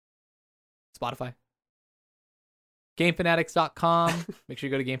 Spotify. GameFanatics.com. Make sure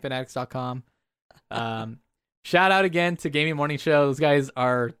you go to GameFanatics.com. Shout out again to Gaming Morning Show. Those guys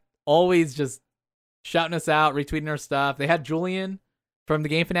are always just shouting us out, retweeting our stuff. They had Julian from the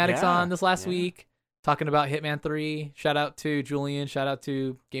Game Fanatics on this last week talking about Hitman 3. Shout out to Julian. Shout out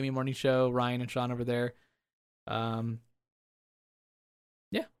to Gaming Morning Show, Ryan and Sean over there.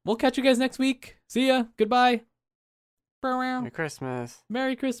 Yeah, we'll catch you guys next week. See ya. Goodbye. Merry Christmas.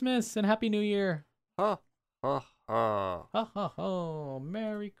 Merry Christmas and Happy New Year. Ho, ho, ho. Ho, ho, ho.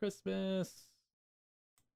 Merry Christmas.